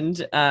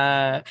 And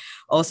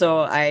also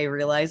I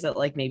realized that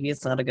like maybe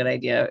it's not a good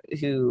idea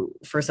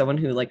for someone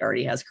who like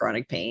already has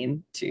chronic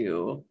pain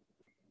to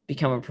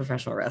become a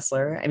professional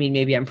wrestler. I mean,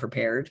 maybe I'm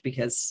prepared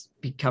because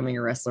becoming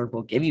a wrestler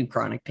will give you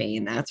chronic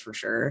pain, that's for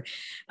sure.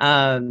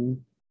 But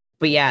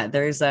yeah,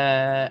 there's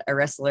a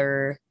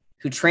wrestler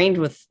who trained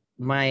with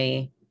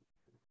my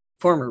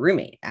former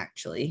roommate,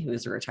 actually, who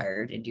is a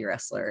retired indie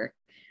wrestler.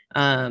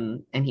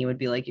 And he would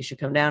be like, you should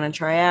come down and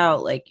try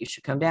out. Like, you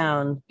should come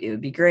down. It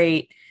would be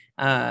great.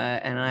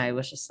 And I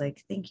was just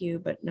like, thank you,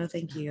 but no,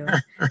 thank you.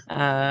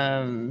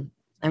 I'm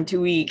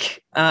too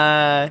weak.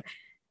 But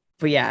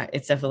yeah,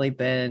 it's definitely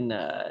been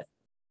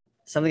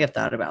something I've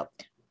thought about.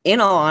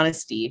 In all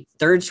honesty,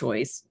 third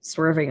choice,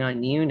 swerving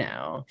on you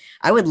now,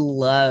 I would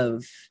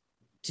love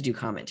to do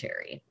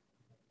commentary.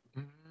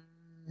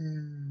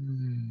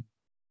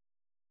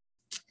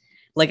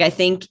 Like, I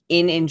think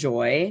in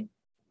Enjoy,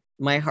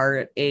 my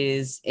heart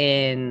is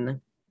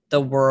in the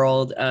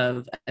world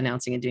of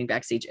announcing and doing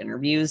backstage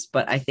interviews,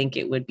 but I think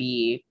it would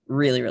be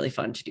really, really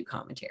fun to do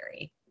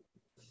commentary.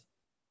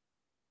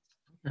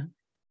 Okay.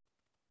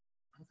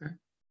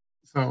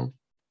 So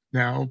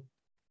now,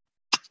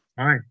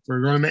 all right,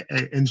 we're going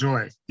to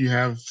Enjoy. You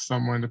have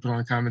someone to put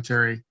on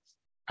commentary.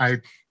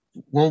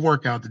 We'll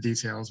work out the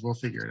details. We'll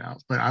figure it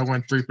out. But I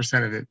want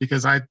 3% of it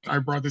because I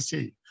brought this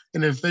to you.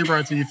 And if they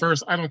brought it to you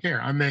first, I don't care.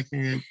 I'm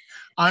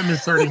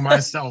inserting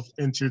myself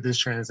into this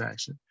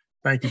transaction.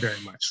 Thank you very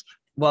much.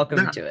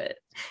 Welcome to it.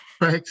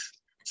 Right.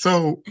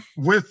 So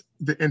with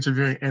the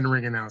interviewing and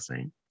ring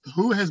announcing,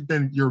 who has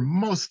been your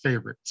most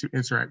favorite to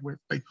interact with?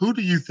 Like, who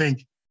do you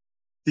think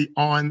the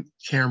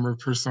on-camera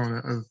persona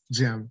of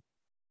Jim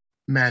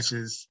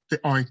matches the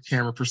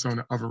on-camera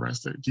persona of a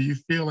wrestler? Do you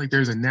feel like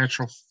there's a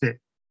natural fit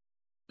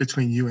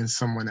between you and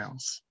someone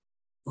else?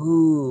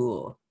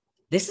 Ooh,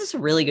 this is a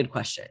really good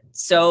question.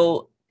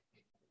 So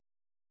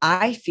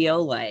I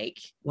feel like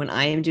when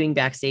I am doing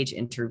backstage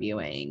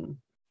interviewing,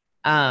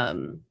 I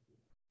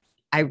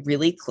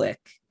really click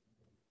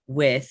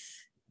with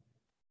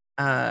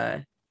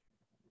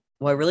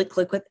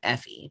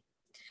Effie,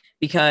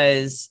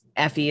 because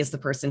Effie is the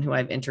person who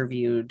I've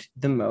interviewed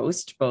the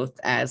most, both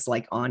as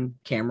like on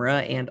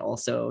camera and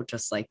also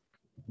just like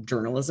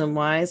journalism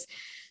wise.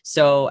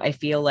 So I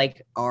feel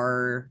like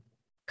our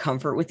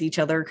comfort with each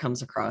other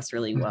comes across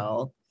really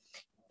well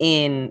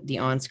in the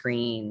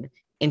on-screen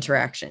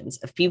interactions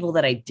of people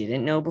that I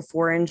didn't know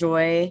before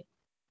Enjoy,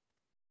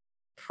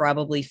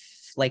 probably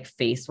like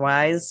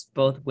face-wise,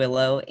 both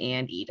Willow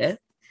and Edith,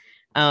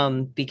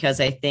 because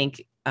I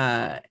think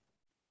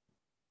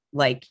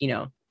like, you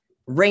know,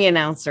 ring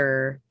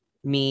announcer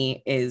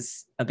me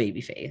is a baby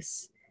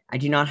face. I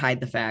do not hide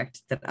the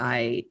fact that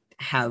I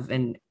have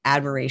an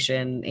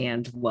admiration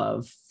and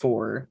love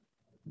for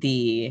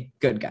the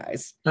good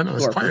guys. I know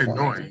it's who are quite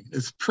performing. annoying.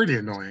 It's pretty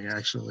annoying,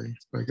 actually.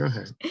 But go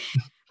ahead.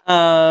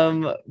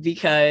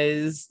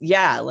 Because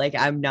like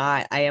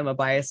I am a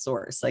biased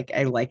source. Like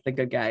I like the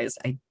good guys,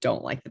 I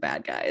don't like the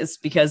bad guys,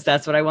 because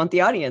that's what I want the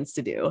audience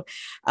to do.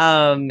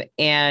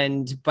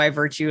 And by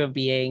virtue of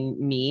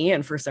being me,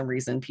 and for some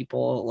reason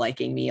people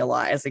liking me a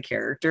lot as a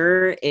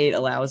character, it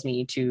allows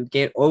me to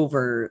get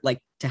over, like,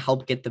 to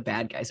help get the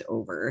bad guys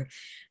over,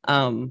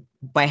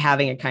 by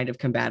having a kind of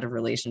combative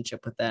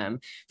relationship with them.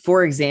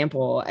 For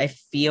example, I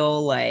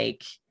feel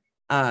like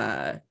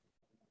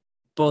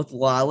both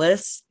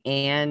Lawless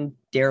and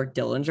Derek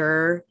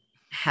Dillinger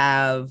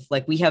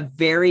we have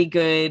very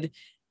good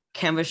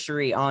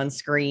chemistry on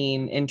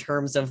screen in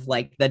terms of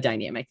like the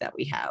dynamic that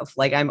we have.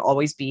 Like I'm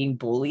always being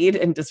bullied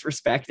and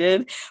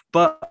disrespected,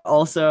 but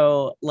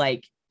also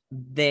like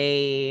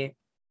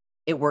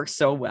it works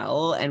so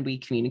well and we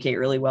communicate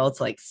really well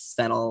to like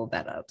set all of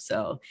that up.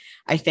 So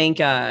I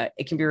think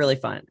it can be really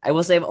fun. I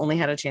will say I've only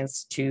had a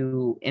chance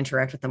to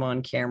interact with them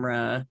on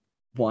camera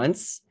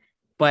once,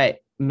 but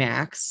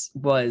Max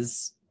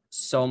was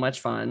so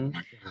much fun.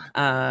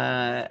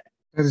 That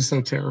is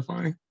so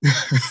terrifying.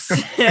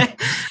 I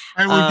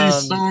would be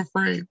so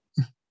afraid.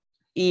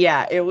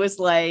 Yeah, it was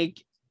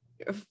like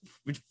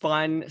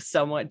fun,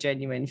 somewhat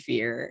genuine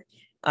fear.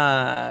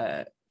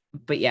 But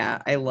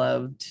yeah, I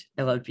loved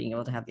being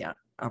able to have the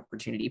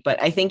opportunity.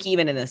 But I think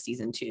even in this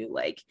season too,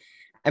 like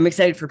I'm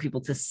excited for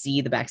people to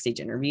see the backstage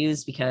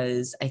interviews,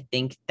 because I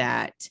think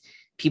that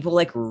people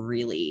like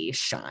really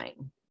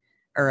shine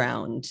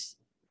around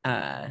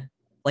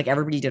like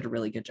everybody did a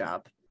really good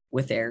job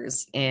with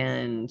theirs.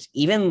 And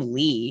even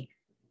Lee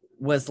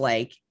was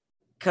like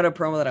cut a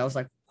promo that I was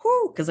like,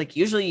 whoo, because like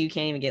usually you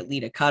can't even get Lee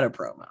to cut a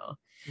promo.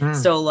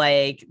 So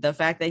like the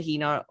fact that he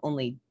not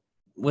only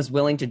was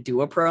willing to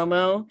do a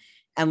promo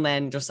and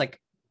then just like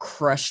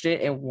crushed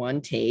it in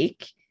one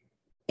take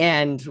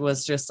and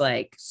was just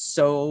like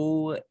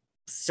so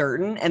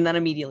certain, and then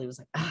immediately was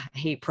like, I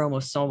hate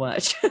promos so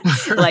much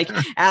like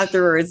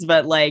afterwards.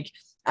 But like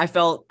I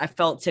felt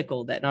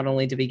tickled that not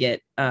only did we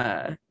get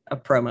a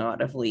promo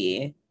out of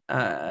Lee,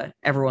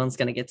 everyone's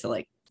gonna get to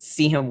like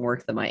see him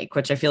work the mic,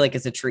 which I feel like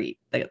is a treat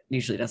that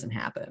usually doesn't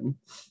happen.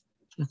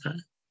 Okay.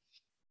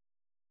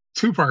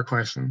 2-part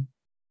question.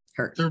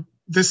 Hurt.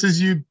 This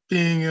is you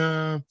being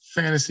a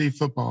fantasy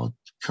football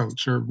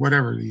coach or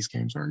whatever these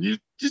games are. You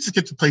just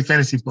get to play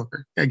fantasy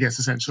booker, I guess,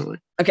 essentially.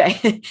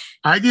 Okay.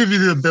 I give you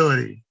the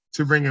ability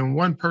to bring in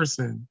one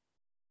person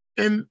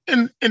in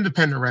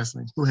independent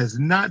wrestling who has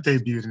not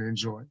debuted and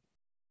enjoyed.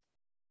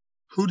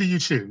 Who do you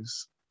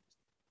choose?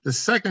 The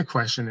second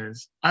question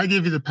is, I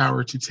give you the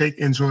power to take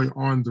Enjoy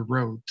on the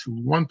road to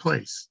one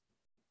place.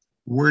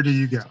 Where do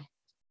you go?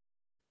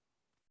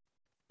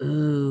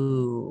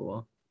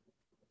 Ooh.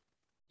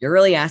 You're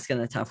really asking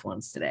the tough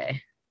ones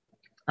today.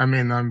 I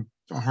mean, I'm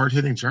a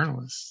hard-hitting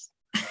journalist.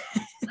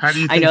 How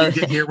do you think you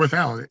get here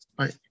without it?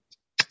 Like,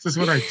 this is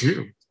what I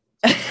do.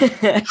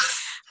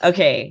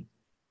 Okay.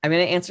 I'm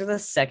going to answer the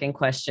second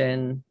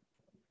question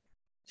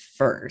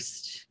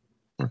first.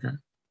 Okay.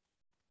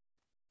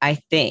 I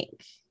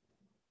think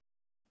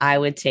I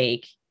would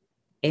take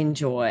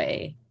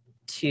Enjoy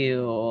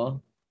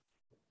to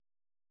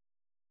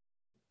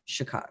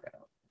Chicago.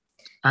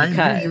 I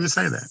knew you would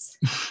say that.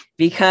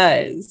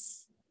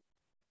 Because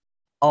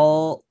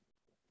all,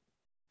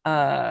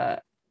 well,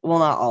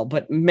 not all,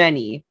 but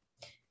many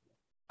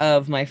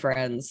of my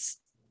friends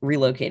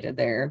relocated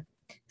there.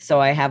 So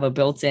I have a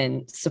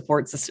built-in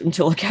support system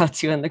to look out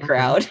to in the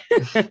crowd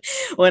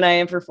when I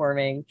am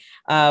performing.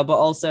 But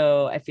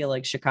also I feel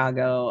like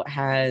Chicago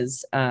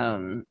has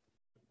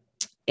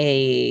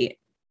a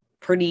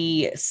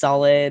pretty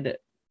solid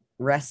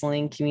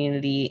wrestling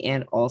community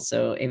and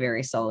also a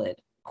very solid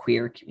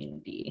queer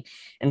community.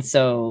 And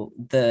so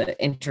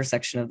the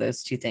intersection of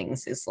those two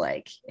things is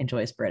like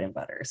Enjoy's bread and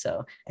butter.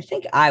 So I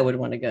think I would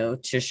want to go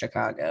to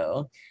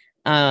Chicago.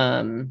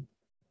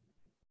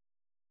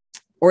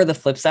 Or the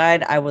flip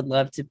side, I would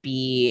love to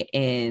be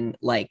in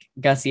like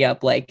gussy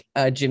up like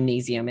a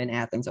gymnasium in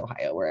Athens,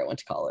 Ohio, where I went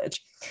to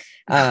college.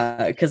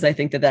 Because I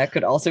think that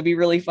could also be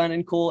really fun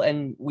and cool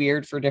and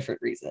weird for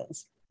different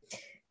reasons.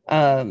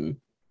 God,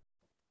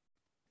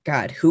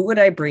 who would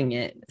I bring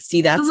in?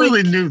 See, that's I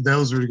really knew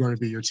those were going to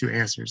be your two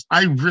answers.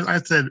 I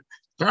said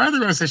they're either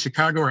going to say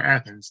Chicago or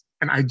Athens,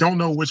 and I don't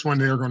know which one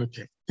they're going to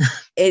pick.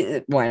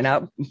 Why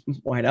not?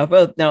 Why not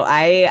both? No,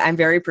 I'm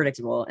very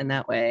predictable in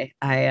that way.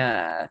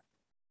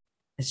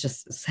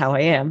 It's how I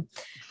am.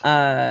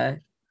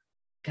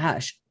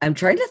 Gosh, I'm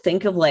trying to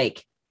think of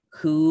like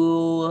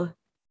who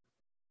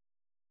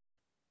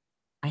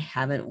I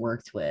haven't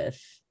worked with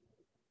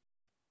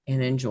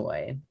and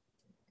Enjoy,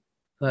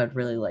 who I'd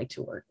really like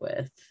to work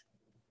with.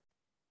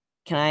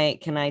 Can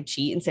I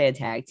cheat and say a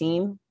tag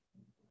team?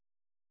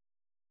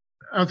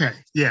 Okay,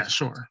 yeah,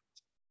 sure.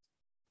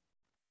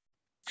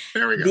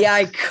 There we go. The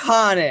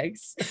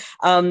Iconics.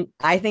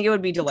 I think it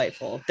would be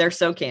delightful. They're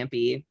so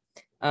campy.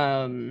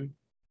 They're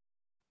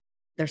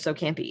so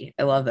campy.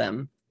 I love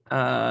them.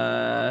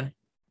 I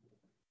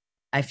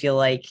feel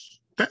like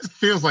That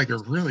feels like a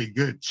really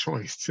good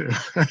choice too.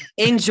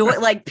 Enjoy,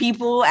 like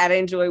people at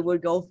Enjoy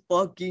would go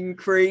fucking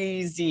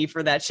crazy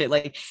for that shit.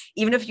 Like,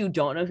 even if you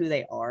don't know who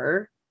they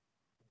are,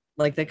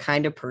 like the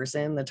kind of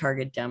person the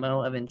target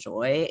demo of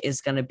Enjoy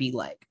is gonna be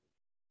like,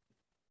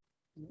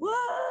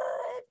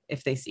 what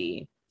if they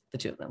see the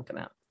two of them come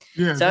out?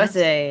 Yeah, so I would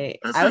say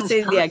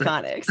the perfect.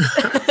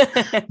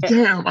 Iconics.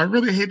 Damn, I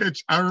really hate that.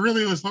 I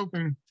really was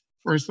hoping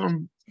for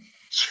some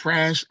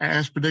trash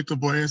ass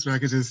predictable answer I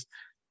could just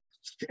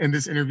end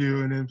this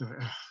interview and then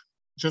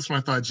just when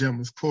I thought Jim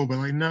was cool, but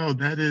like no,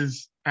 that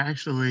is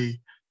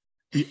actually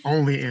the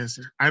only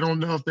answer. I don't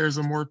know if there's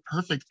a more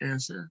perfect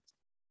answer.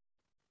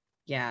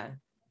 Yeah.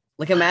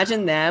 Like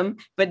imagine them,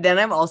 but then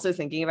I'm also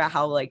thinking about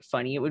how like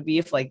funny it would be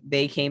if like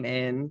they came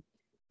in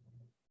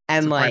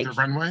and like the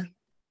runway.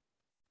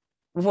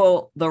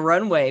 Well, the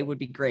runway would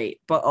be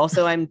great, but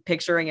also I'm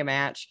picturing a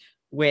match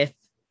with.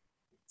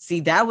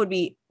 See,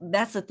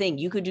 that's the thing.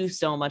 You could do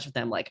so much with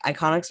them, like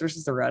Iconics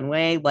versus the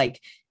runway,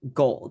 like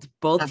gold.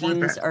 Both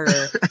teams are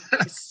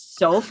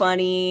so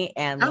funny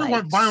and I don't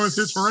want Violence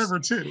is forever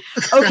too.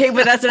 Okay,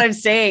 but that's what I'm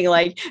saying.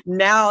 Like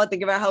now,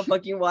 think about how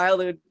fucking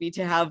wild it would be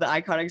to have the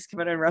Iconics come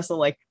in and wrestle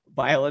like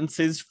Violence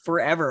is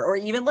forever, or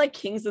even like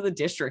Kings of the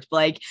District.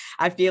 Like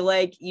I feel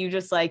like you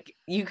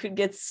could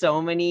get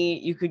so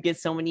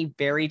many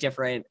very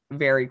different,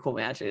 very cool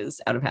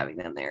matches out of having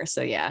them there.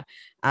 So yeah,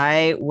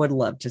 I would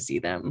love to see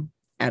them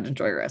at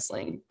Enjoy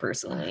Wrestling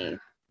personally.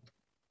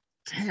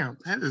 Damn,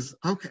 that is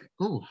okay.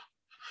 Oh,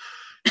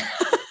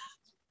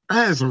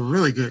 that is a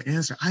really good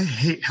answer. I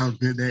hate how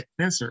good that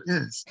answer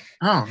is.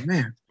 Oh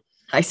man,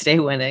 I stay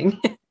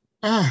winning.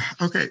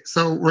 Okay,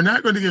 so we're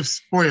not going to give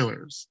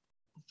spoilers,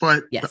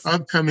 but yes. The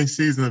upcoming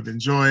season of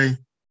Enjoy,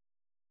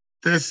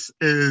 this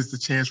is the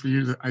chance for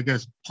you to, I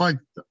guess, plug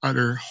the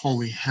utter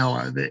holy hell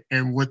out of it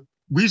and what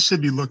we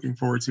should be looking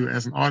forward to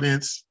as an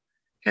audience.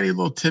 Any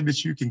little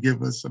tidbits you can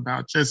give us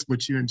about just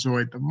what you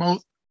enjoyed the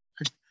most?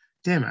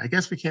 Damn it, I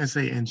guess we can't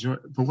say enjoy,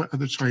 but what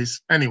other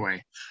choice?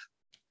 Anyway,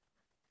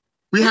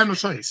 we have no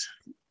choice.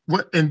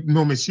 What in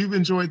moments you've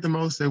enjoyed the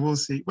most that we'll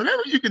see.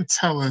 Whatever you can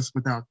tell us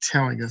without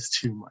telling us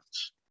too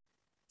much.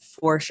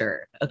 For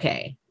sure.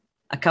 Okay,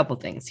 a couple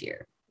things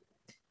here.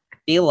 I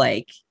feel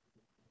like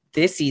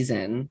this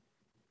season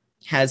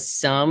has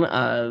some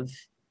of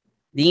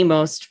the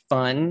most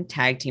fun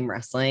tag team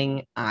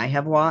wrestling I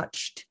have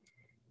watched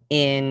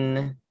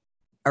in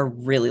a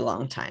really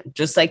long time.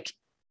 Just like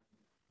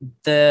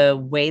the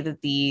way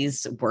that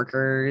these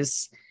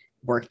workers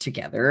work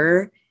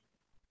together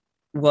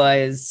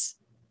was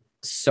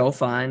so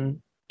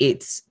fun.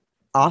 It's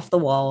off the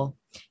wall.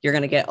 You're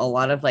going to get a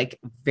lot of like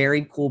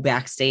very cool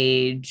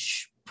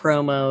backstage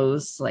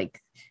promos, like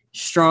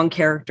strong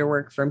character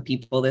work from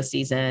people this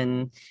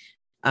season.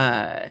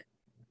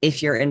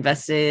 If you're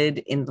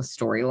invested in the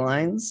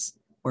storylines,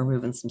 we're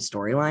moving some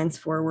storylines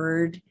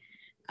forward.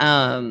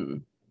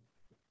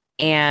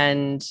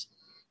 And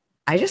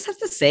I just have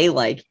to say,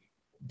 like,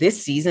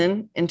 this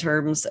season, in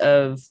terms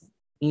of,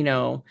 you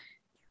know,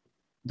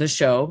 the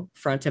show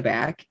front to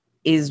back,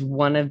 is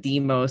one of the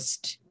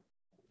most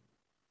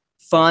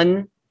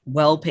fun,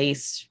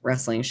 well-paced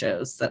wrestling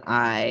shows that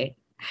I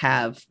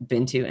have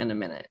been to in a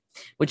minute,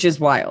 which is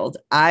wild.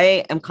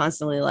 I am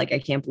constantly like, I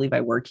can't believe I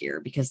work here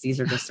because these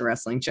are just the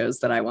wrestling shows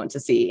that I want to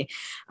see.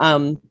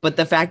 But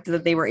the fact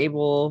that they were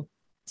able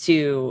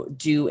to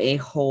do a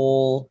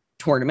whole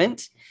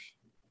tournament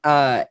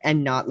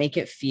and not make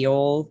it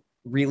feel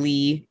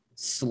really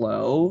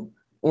slow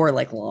or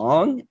like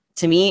long,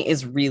 to me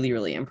is really,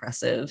 really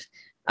impressive.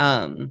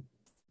 And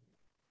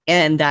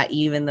that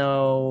even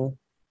though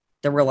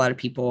there were a lot of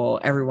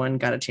people, everyone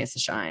got a chance to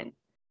shine,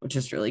 which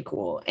is really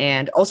cool.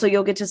 And also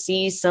you'll get to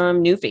see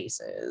some new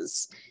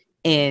faces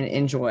in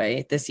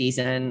Enjoy this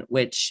season,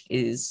 which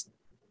is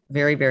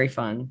very, very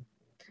fun.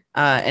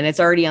 And it's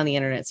already on the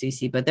internet, so you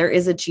see, but there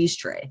is a cheese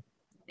tray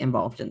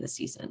involved in this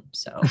season.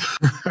 So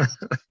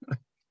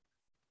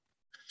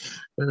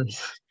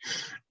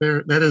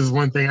that is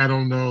one thing I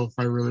don't know if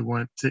I really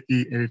want to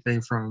eat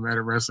anything from at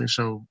a wrestling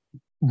show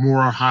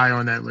more high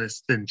on that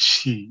list than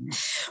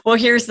cheese. Well,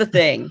 here's the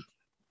thing.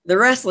 The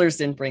wrestlers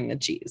didn't bring the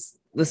cheese.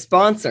 The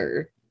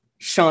sponsor,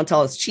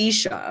 Chantal's Cheese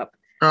Shop,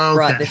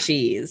 brought the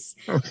cheese.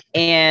 Okay.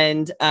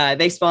 And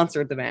they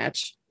sponsored the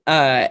match.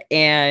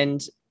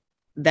 And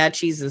that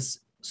cheese is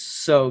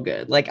so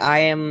good. Like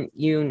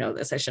you know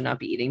this, I should not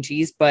be eating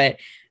cheese, but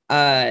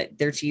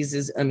their cheese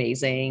is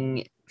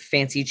amazing.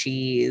 Fancy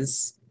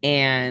cheese.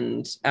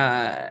 And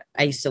I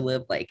used to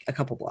live like a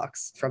couple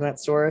blocks from that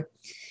store.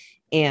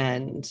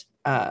 And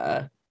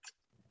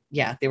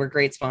yeah, they were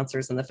great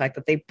sponsors. And the fact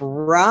that they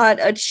brought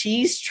a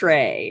cheese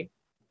tray.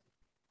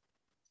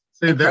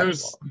 See,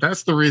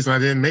 that's the reason I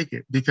didn't make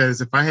it, because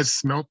if I had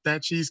smelt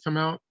that cheese come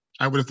out,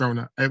 I would have thrown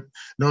up.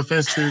 No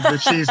offense to the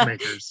cheese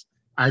makers.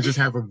 I just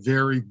have a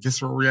very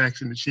visceral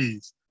reaction to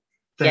cheese.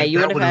 Yeah, you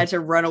would have had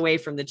to run away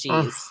from the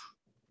cheese.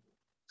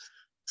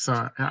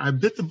 So I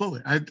bit the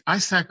bullet. I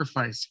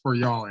sacrificed for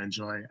y'all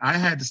Enjoy. I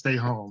had to stay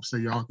home so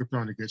y'all could put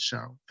on a good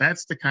show.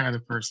 That's the kind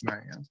of person I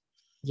am.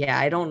 Yeah,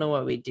 I don't know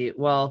what we do.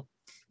 Well,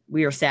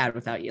 we are sad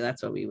without you.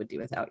 That's what we would do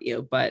without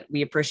you. But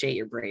we appreciate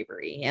your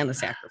bravery and the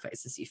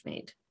sacrifices you've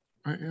made.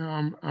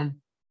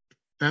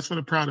 That's what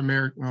a proud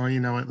American. Well, you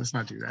know what? Let's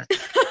not do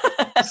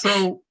that.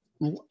 So,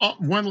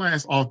 one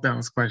last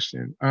off-balance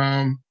question.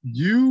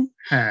 You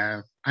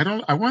have.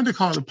 I wanted to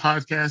call it a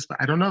podcast, but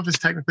I don't know if it's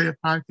technically a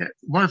podcast.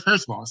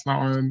 First of all, it's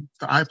not on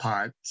the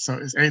iPod, so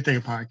it's anything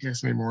a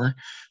podcast anymore.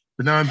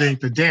 But now I'm being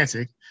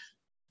pedantic.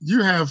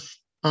 You have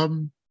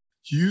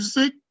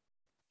music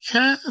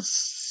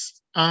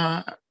cast.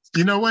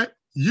 You know what?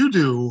 You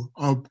do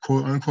a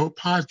quote unquote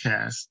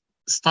podcast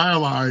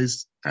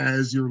stylized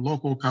as your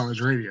local college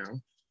radio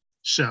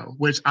show,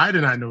 which I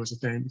did not know was a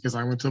thing because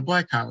I went to a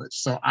Black college.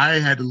 So I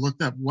had to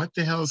look up what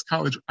the hell is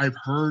college. I've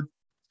heard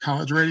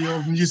college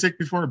radio music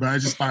before, but I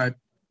just thought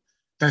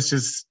that's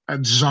just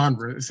a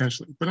genre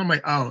essentially. But I'm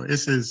like, oh,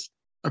 this is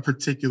a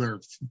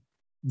particular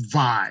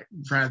vibe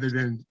rather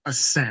than a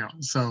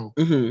sound. So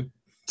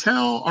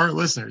tell our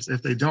listeners,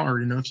 if they don't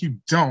already know, if you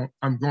don't,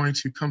 I'm going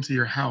to come to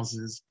your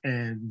houses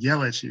and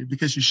yell at you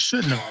because you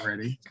should know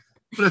already.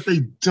 But if they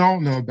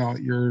don't know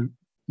about your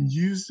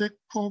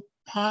musical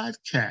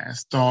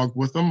podcast, Dog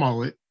with a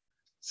Mullet,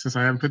 since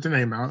I haven't put the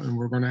name out, and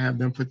we're going to have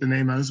them put the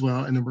name out as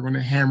well, and then we're going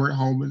to hammer it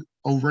home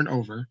over and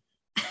over.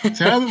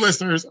 Tell the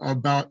listeners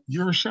about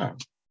your show.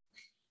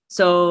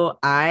 So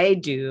I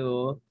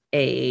do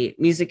a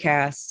music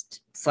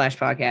cast /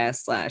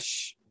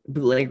 podcast /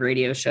 bootleg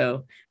radio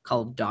show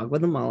called Dog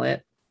with a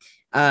Mullet.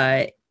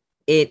 It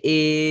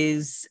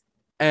is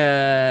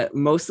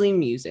mostly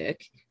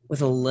music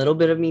with a little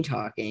bit of me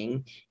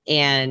talking.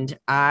 And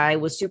I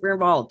was super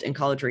involved in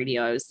college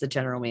radio. I was the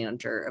general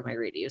manager of my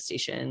radio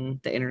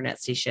station, the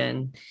internet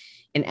station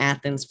in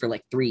Athens for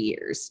like 3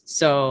 years.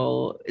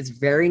 So it's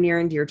very near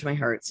and dear to my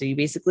heart. So you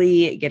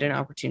basically get an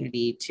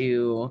opportunity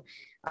to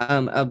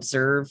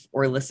observe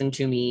or listen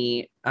to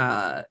me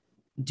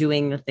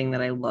doing the thing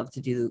that I love to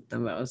do the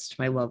most,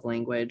 my love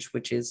language,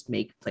 which is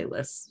make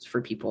playlists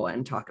for people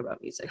and talk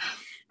about music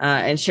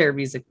and share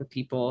music with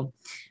people.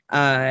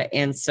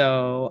 And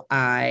so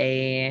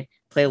I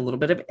play a little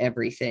bit of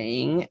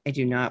everything. I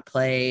do not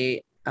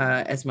play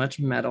as much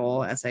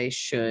metal as I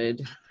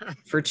should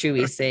for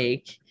Chewy's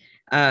sake.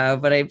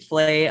 But I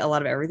play a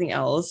lot of everything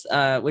else,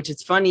 which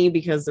is funny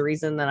because the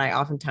reason that I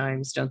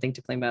oftentimes don't think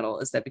to play metal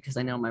is that because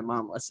I know my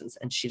mom listens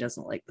and she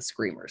doesn't like the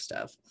screamer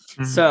stuff.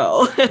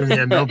 So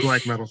yeah, no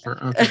black metal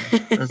for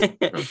okay.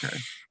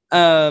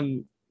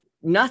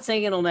 Not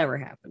saying it'll never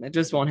happen. It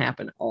just won't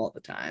happen all the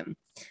time.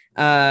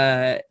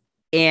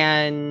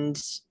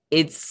 And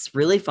it's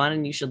really fun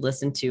and you should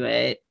listen to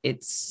it.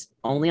 It's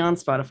only on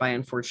Spotify,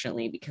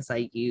 unfortunately, because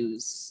I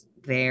use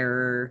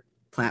their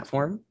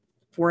platform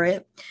for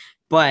it.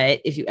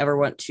 But if you ever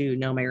want to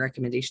know my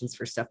recommendations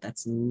for stuff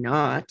that's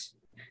not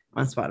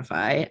on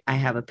Spotify, I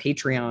have a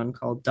Patreon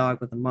called Dog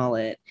with a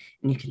Mullet,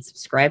 and you can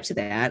subscribe to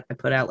that. I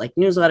put out like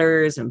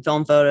newsletters and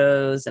film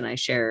photos, and I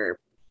share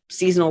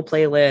seasonal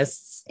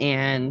playlists.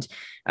 And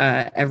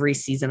every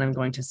season, I'm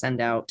going to send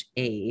out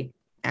a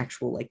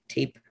actual like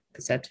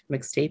cassette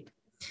mixtape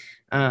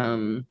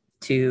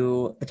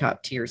to the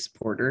top tier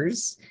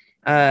supporters.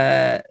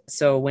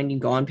 So when you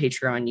go on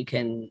Patreon, you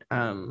can,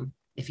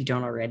 if you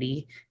don't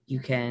already, you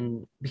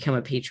can become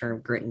a patron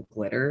of Grit and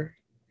Glitter.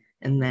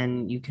 And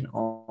then you can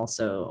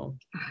also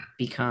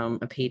become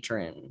a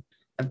patron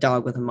of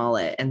Dog with a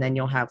Mullet. And then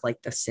you'll have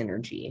like the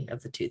synergy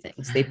of the two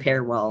things. They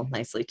pair well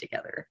nicely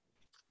together.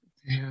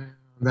 Yeah,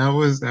 that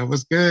was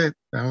good.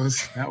 That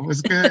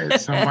was good.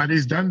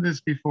 Somebody's done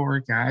this before.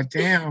 God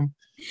damn.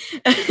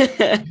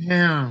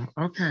 Yeah.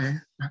 Okay.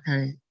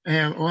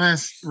 And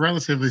last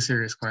relatively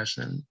serious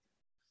question.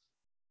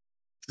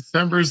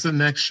 December is the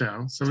next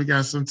show. So we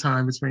got some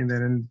time between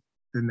then and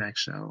the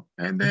next show.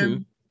 And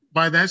then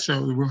by that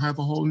show, we'll have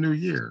a whole new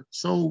year.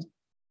 So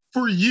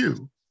for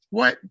you,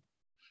 what,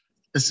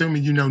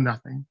 assuming you know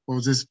nothing, we'll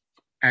just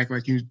act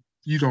like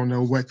you don't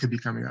know what could be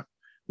coming up.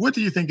 What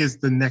do you think is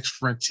the next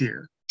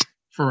frontier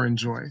for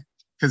Enjoy?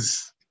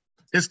 Because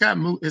it's got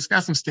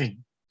some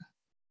steam.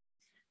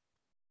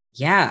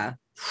 Yeah.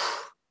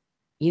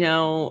 You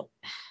know,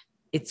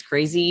 it's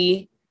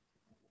crazy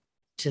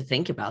to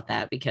think about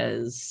that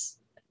because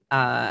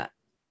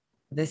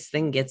this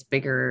thing gets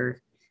bigger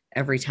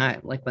every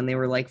time. Like when they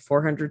were like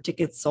 400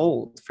 tickets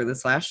sold for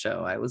this last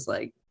show, I was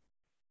like,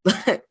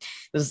 this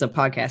is a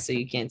podcast so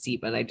you can't see,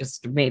 but I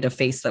just made a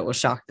face that was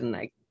shocked and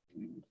I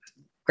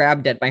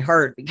grabbed at my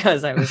heart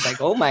because I was like,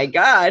 oh my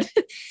God,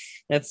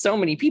 that's so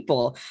many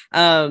people.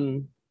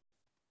 In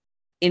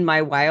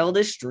my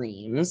wildest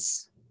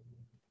dreams,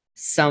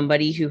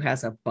 somebody who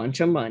has a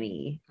bunch of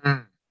money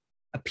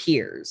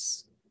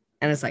appears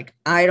and it's like,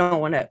 I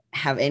don't want to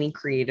have any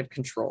creative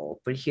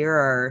control, but here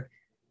are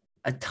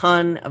a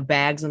ton of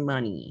bags of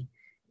money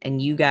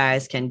and you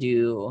guys can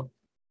do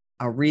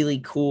a really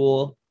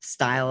cool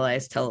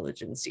stylized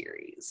television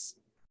series.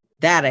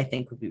 That I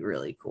think would be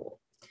really cool.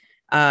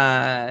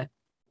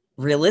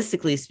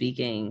 Realistically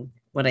speaking,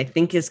 what I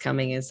think is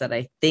coming is that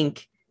I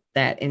think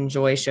that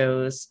Enjoy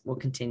shows will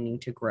continue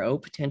to grow.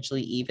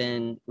 Potentially,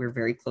 even we're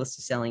very close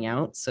to selling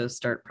out. So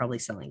start probably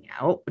selling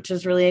out, which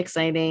is really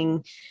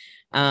exciting.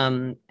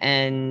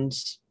 And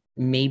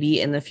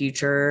maybe in the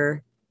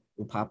future,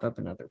 we'll pop up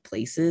in other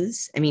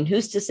places. I mean,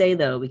 who's to say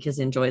though, because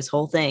Enjoy's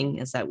whole thing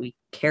is that we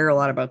care a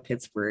lot about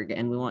Pittsburgh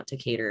and we want to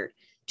cater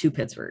to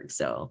Pittsburgh.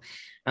 So,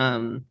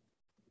 I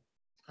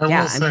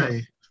will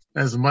say,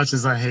 as much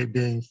as I hate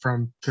being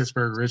from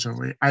Pittsburgh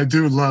originally, I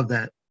do love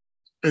that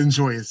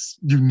Enjoy is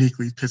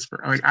uniquely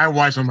Pittsburgh. Like I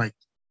watch, I'm like,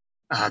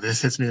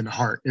 this hits me in the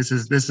heart. This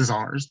is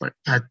ours. Like,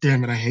 God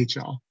damn it, I hate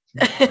y'all.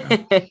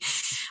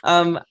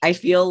 I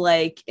feel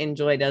like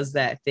Enjoy does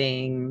that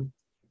thing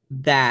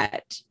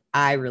that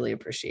I really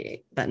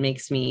appreciate. That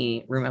makes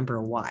me remember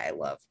why I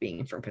love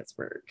being from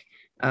Pittsburgh.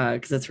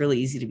 Because it's really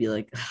easy to be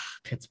like,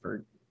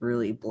 Pittsburgh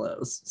really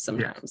blows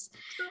sometimes.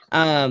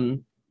 Yeah.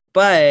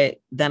 But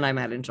then I'm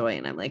at Enjoy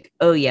and I'm like,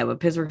 oh yeah, but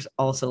Pittsburgh's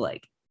also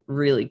like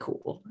really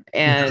cool.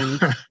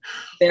 And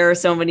there are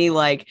so many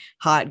like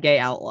hot gay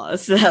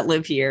outlaws that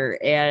live here.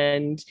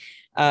 And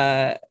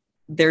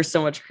there's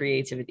so much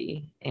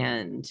creativity.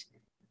 And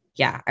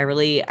yeah, I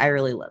really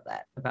love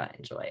that about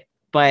Enjoy.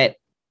 But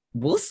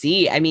we'll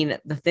see. I mean,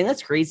 the thing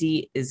that's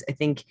crazy is I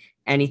think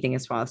anything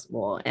is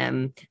possible.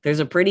 And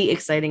there's a pretty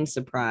exciting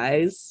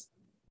surprise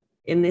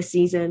in this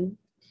season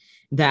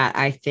that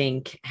I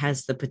think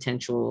has the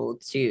potential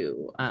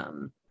to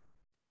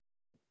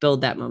build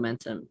that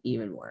momentum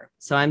even more.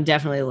 So I'm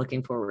definitely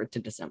looking forward to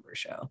December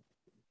show.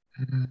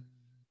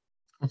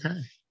 Okay.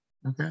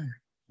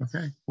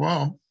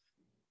 Well,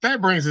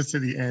 that brings us to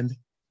the end.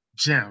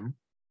 Gem.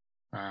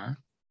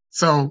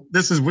 So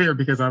this is weird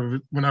because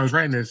when I was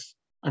writing this,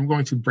 I'm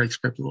going to break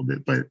script a little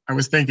bit, but I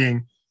was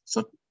thinking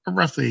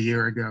roughly a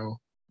year ago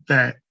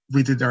that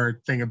we did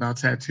our thing about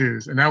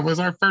tattoos, and that was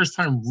our first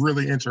time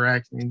really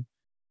interacting.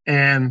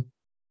 And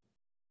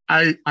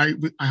I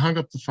hung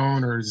up the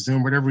phone or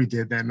Zoom, whatever we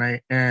did that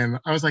night, and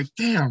I was like,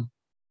 damn,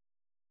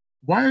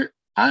 why?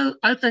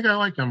 I think I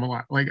like them a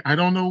lot. Like, I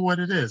don't know what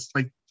it is,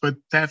 like, but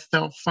that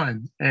felt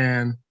fun.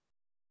 And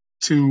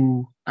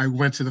I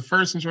went to the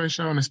first Enjoy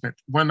show and I spent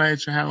one night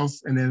at your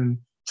house, and then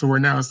to where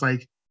now it's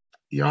like,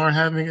 y'all are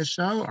having a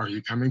show? Are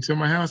you coming to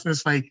my house? And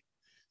it's like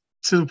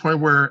to the point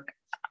where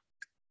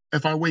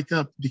if I wake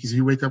up, because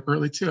you wake up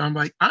early too, I'm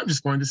like, I'm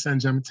just going to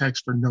send Gem a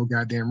text for no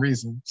goddamn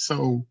reason.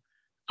 So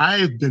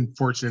I've been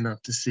fortunate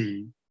enough to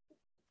see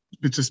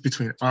just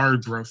between our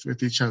growth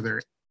with each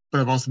other,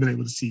 but I've also been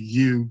able to see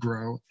you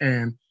grow.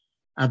 And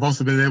I've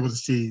also been able to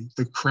see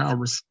the crowd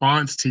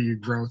response to you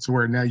grow to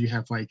where now you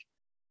have like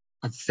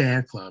a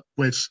fan club,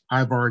 which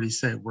I've already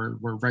said we're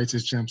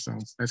Righteous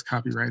Gemstones. That's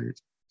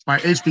copyrighted by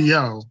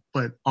HBO,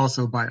 but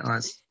also by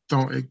us.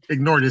 Don't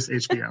ignore this,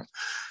 HBO.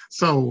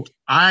 So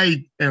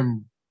I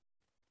am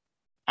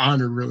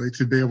honored really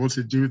to be able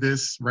to do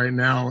this right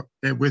now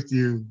with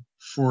you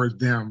for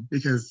them,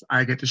 because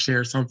I get to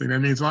share something that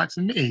means a lot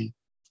to me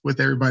with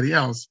everybody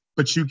else,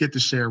 but you get to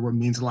share what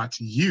means a lot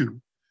to you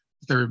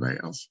with everybody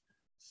else.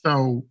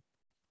 So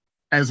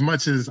as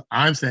much as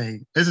I'm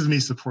saying, this is me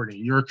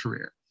supporting your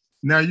career,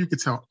 now you could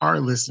tell our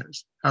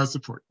listeners how to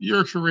support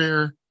your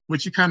career,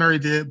 which you kind of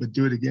already did, but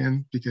do it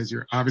again because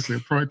you're obviously a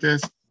pro at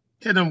this.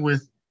 Hit them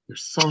with your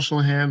social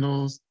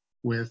handles,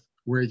 with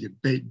where you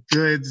bake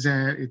goods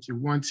at if you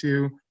want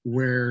to,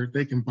 where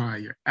they can buy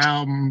your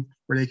album,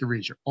 where they can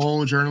read your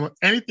old journal,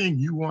 anything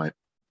you want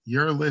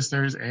your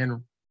listeners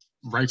and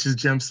Righteous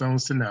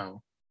Gemstones to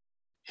know.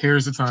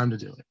 Here's the time to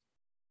do it.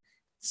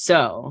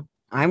 So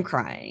I'm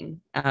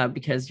crying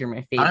because you're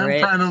my favorite.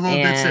 I'm crying a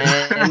little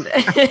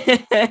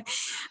bit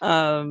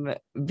too.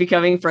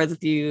 Becoming friends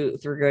with you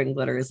through Grit and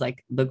Glitter is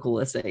like the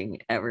coolest thing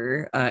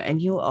ever.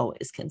 And you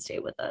always can stay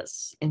with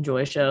us.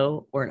 Enjoy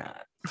show or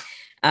not.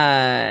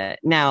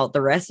 Now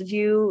the rest of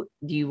you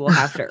will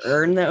have to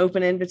earn the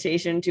open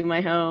invitation to my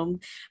home.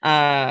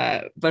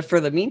 But for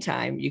the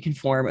meantime, you can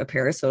form a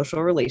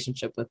parasocial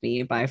relationship with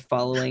me by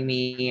following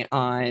me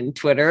on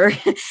Twitter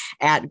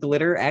at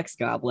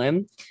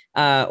GlitterXGoblin,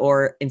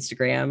 or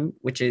Instagram,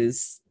 which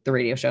is the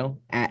radio show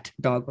at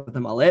Dog with a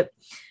Mullet.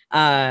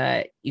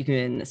 You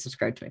can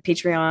subscribe to my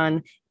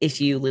Patreon.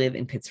 If you live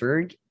in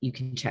Pittsburgh, you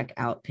can check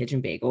out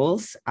Pigeon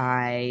Bagels.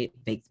 I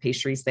bake the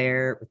pastries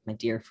there with my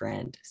dear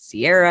friend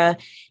Sierra,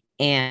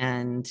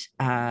 and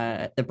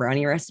the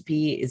brownie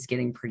recipe is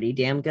getting pretty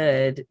damn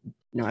good.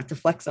 Not to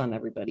flex on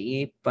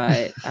everybody,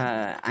 but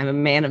I'm a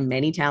man of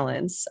many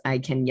talents. I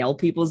can yell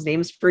people's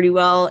names pretty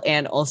well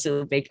and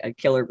also bake a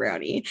killer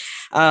brownie.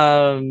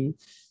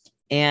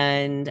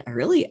 And I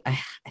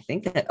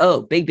think that,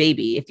 Big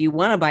Baby, if you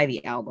want to buy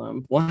the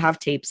album, we'll have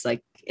tapes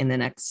like in the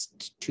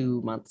next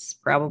 2 months,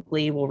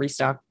 probably we'll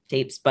restock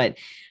tapes. But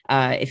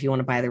if you want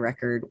to buy the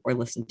record or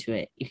listen to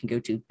it, you can go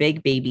to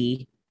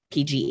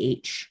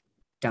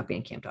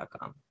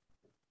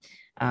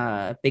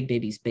bigbabypgh.bandcamp.com. Big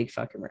Baby's Big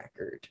Fucking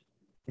Record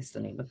is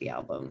the name of the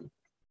album.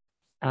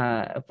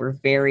 We're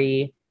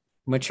very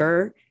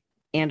mature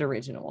and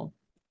original.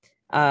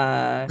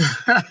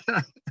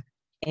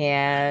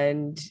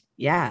 And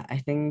yeah, I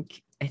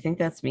think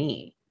that's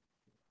me.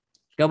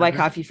 Go buy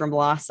coffee from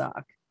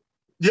Blossock.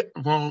 Yeah,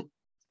 well,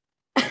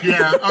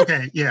 yeah,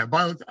 okay, yeah,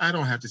 but I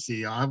don't have to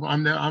see y'all.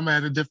 I'm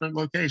at a different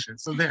location,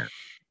 so there.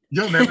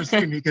 You'll never see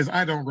me because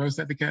I don't roast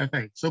at the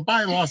cafe. So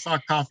buy Lost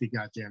Sock coffee,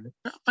 goddammit.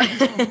 Thank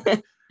you so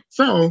much.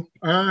 So,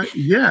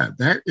 yeah,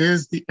 that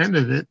is the end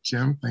of it,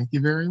 Jim. Thank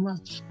you very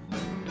much.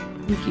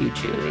 Thank you,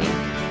 Chewy.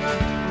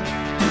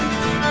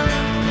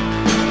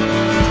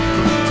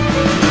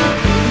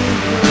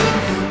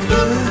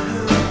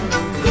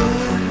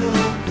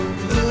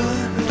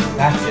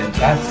 That's it.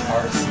 That's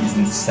our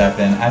season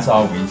 7. As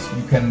always,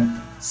 you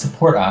can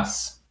support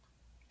us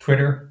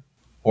Twitter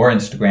or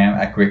Instagram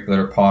at Great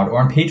Glitter Pod, or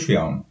on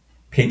Patreon,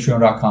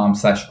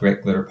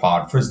 patreon.com/Great Glitter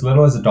Pod. For as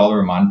little as $1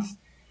 a month,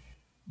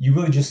 you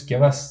really just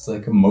give us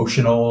like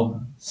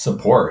emotional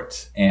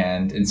support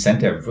and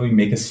incentive. Really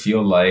make us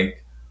feel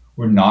like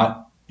we're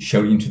not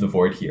shouting into the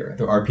void here.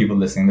 There are people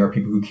listening. There are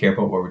people who care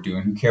about what we're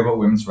doing, who care about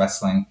women's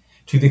wrestling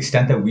to the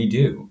extent that we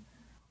do.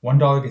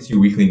 $1 gets you a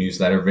weekly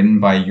newsletter written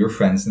by your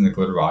friends in the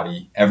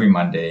Glitterati every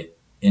Monday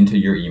into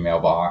your email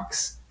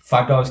box.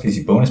 $5 gives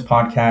you bonus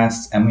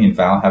podcasts. Emily and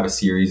Val have a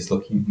series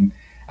looking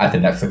at the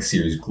Netflix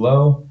series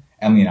Glow.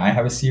 Emily and I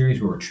have a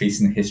series where we're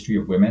tracing the history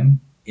of women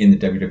in the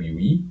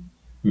WWE.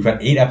 We've got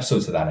 8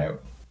 episodes of that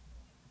out,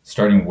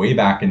 starting way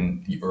back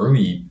in the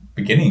early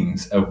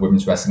beginnings of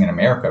women's wrestling in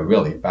America,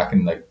 really, back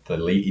in like the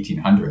late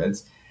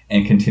 1800s,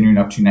 and continuing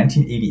up to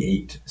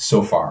 1988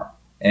 so far.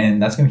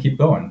 And that's going to keep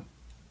going.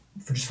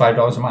 For just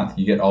 $5 a month,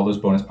 you get all those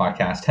bonus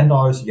podcasts.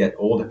 $10, you get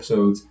old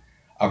episodes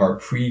of our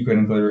pre-Grit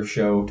and Glitter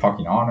show,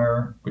 Talking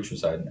Honor, which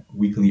was a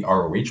weekly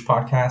ROH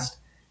podcast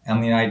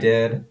Emily and I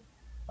did,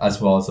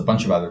 as well as a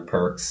bunch of other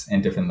perks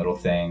and different little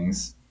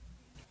things.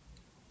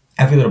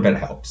 Every little bit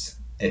helps.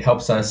 It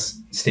helps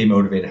us stay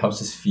motivated. It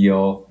helps us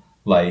feel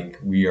like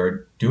we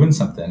are doing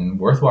something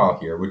worthwhile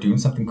here. We're doing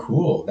something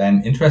cool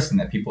and interesting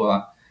that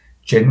people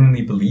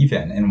genuinely believe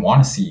in and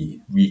want to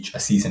see reach a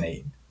season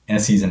 8 and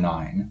a season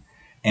 9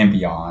 and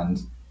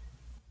beyond.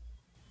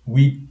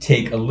 We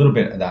take a little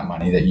bit of that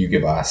money that you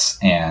give us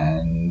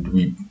and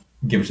we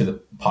give it to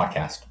the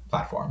podcast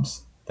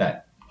platforms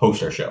that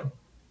host our show.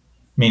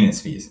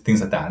 Maintenance fees,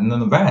 things like that. And then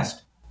the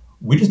rest,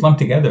 we just lump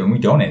together and we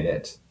donate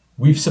it.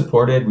 We've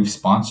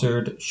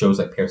sponsored shows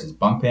like Paris is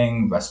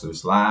Bumping,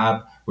 Wrestlers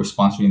Lab. We're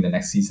sponsoring the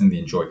next season, the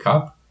Enjoy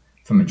Cup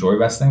from Enjoy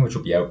Wrestling, which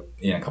will be out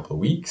in a couple of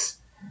weeks.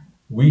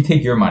 We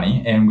take your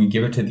money and we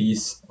give it to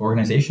these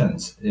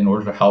organizations in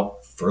order to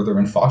help further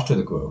and foster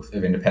the growth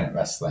of independent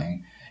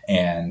wrestling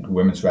and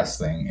women's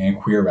wrestling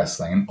and queer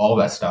wrestling and all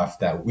that stuff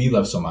that we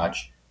love so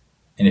much.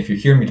 And if you're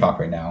hearing me talk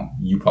right now,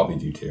 you probably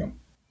do too.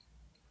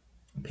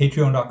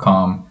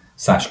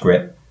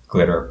 Patreon.com/Grit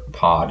Glitter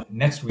Pod.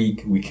 Next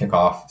week, we kick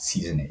off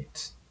season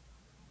 8.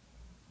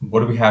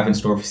 What do we have in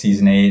store for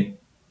season 8?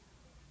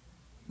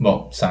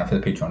 Well, sign up for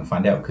the Patreon to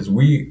find out, because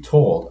we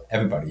told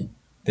everybody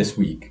this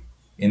week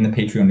in the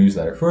Patreon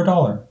newsletter for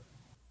 $1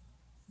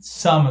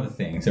 some of the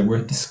things that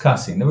we're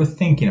discussing, that we're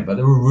thinking about,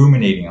 that we're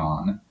ruminating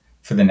on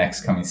for the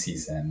next coming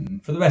season.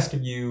 For the rest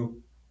of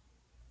you,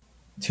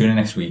 tune in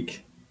next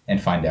week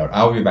and find out.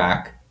 I'll be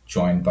back,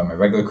 joined by my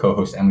regular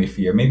co-host Emily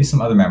Fear, maybe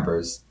some other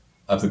members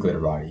of the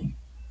Glitterati.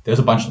 There's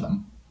a bunch of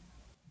them.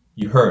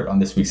 You heard on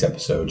this week's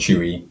episode,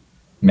 Chewy,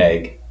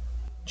 Meg,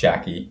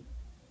 Jackie.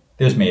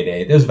 There's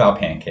Mayday. There's Val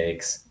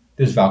Pancakes.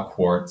 There's Val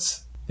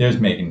Quartz. There's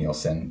Megan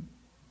Nielsen.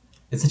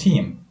 It's a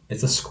team.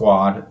 It's a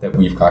squad that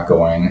we've got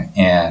going.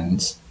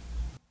 And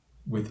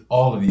with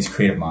all of these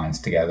creative minds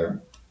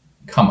together,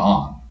 come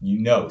on. You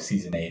know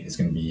season 8 is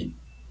going to be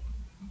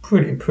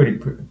pretty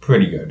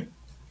good.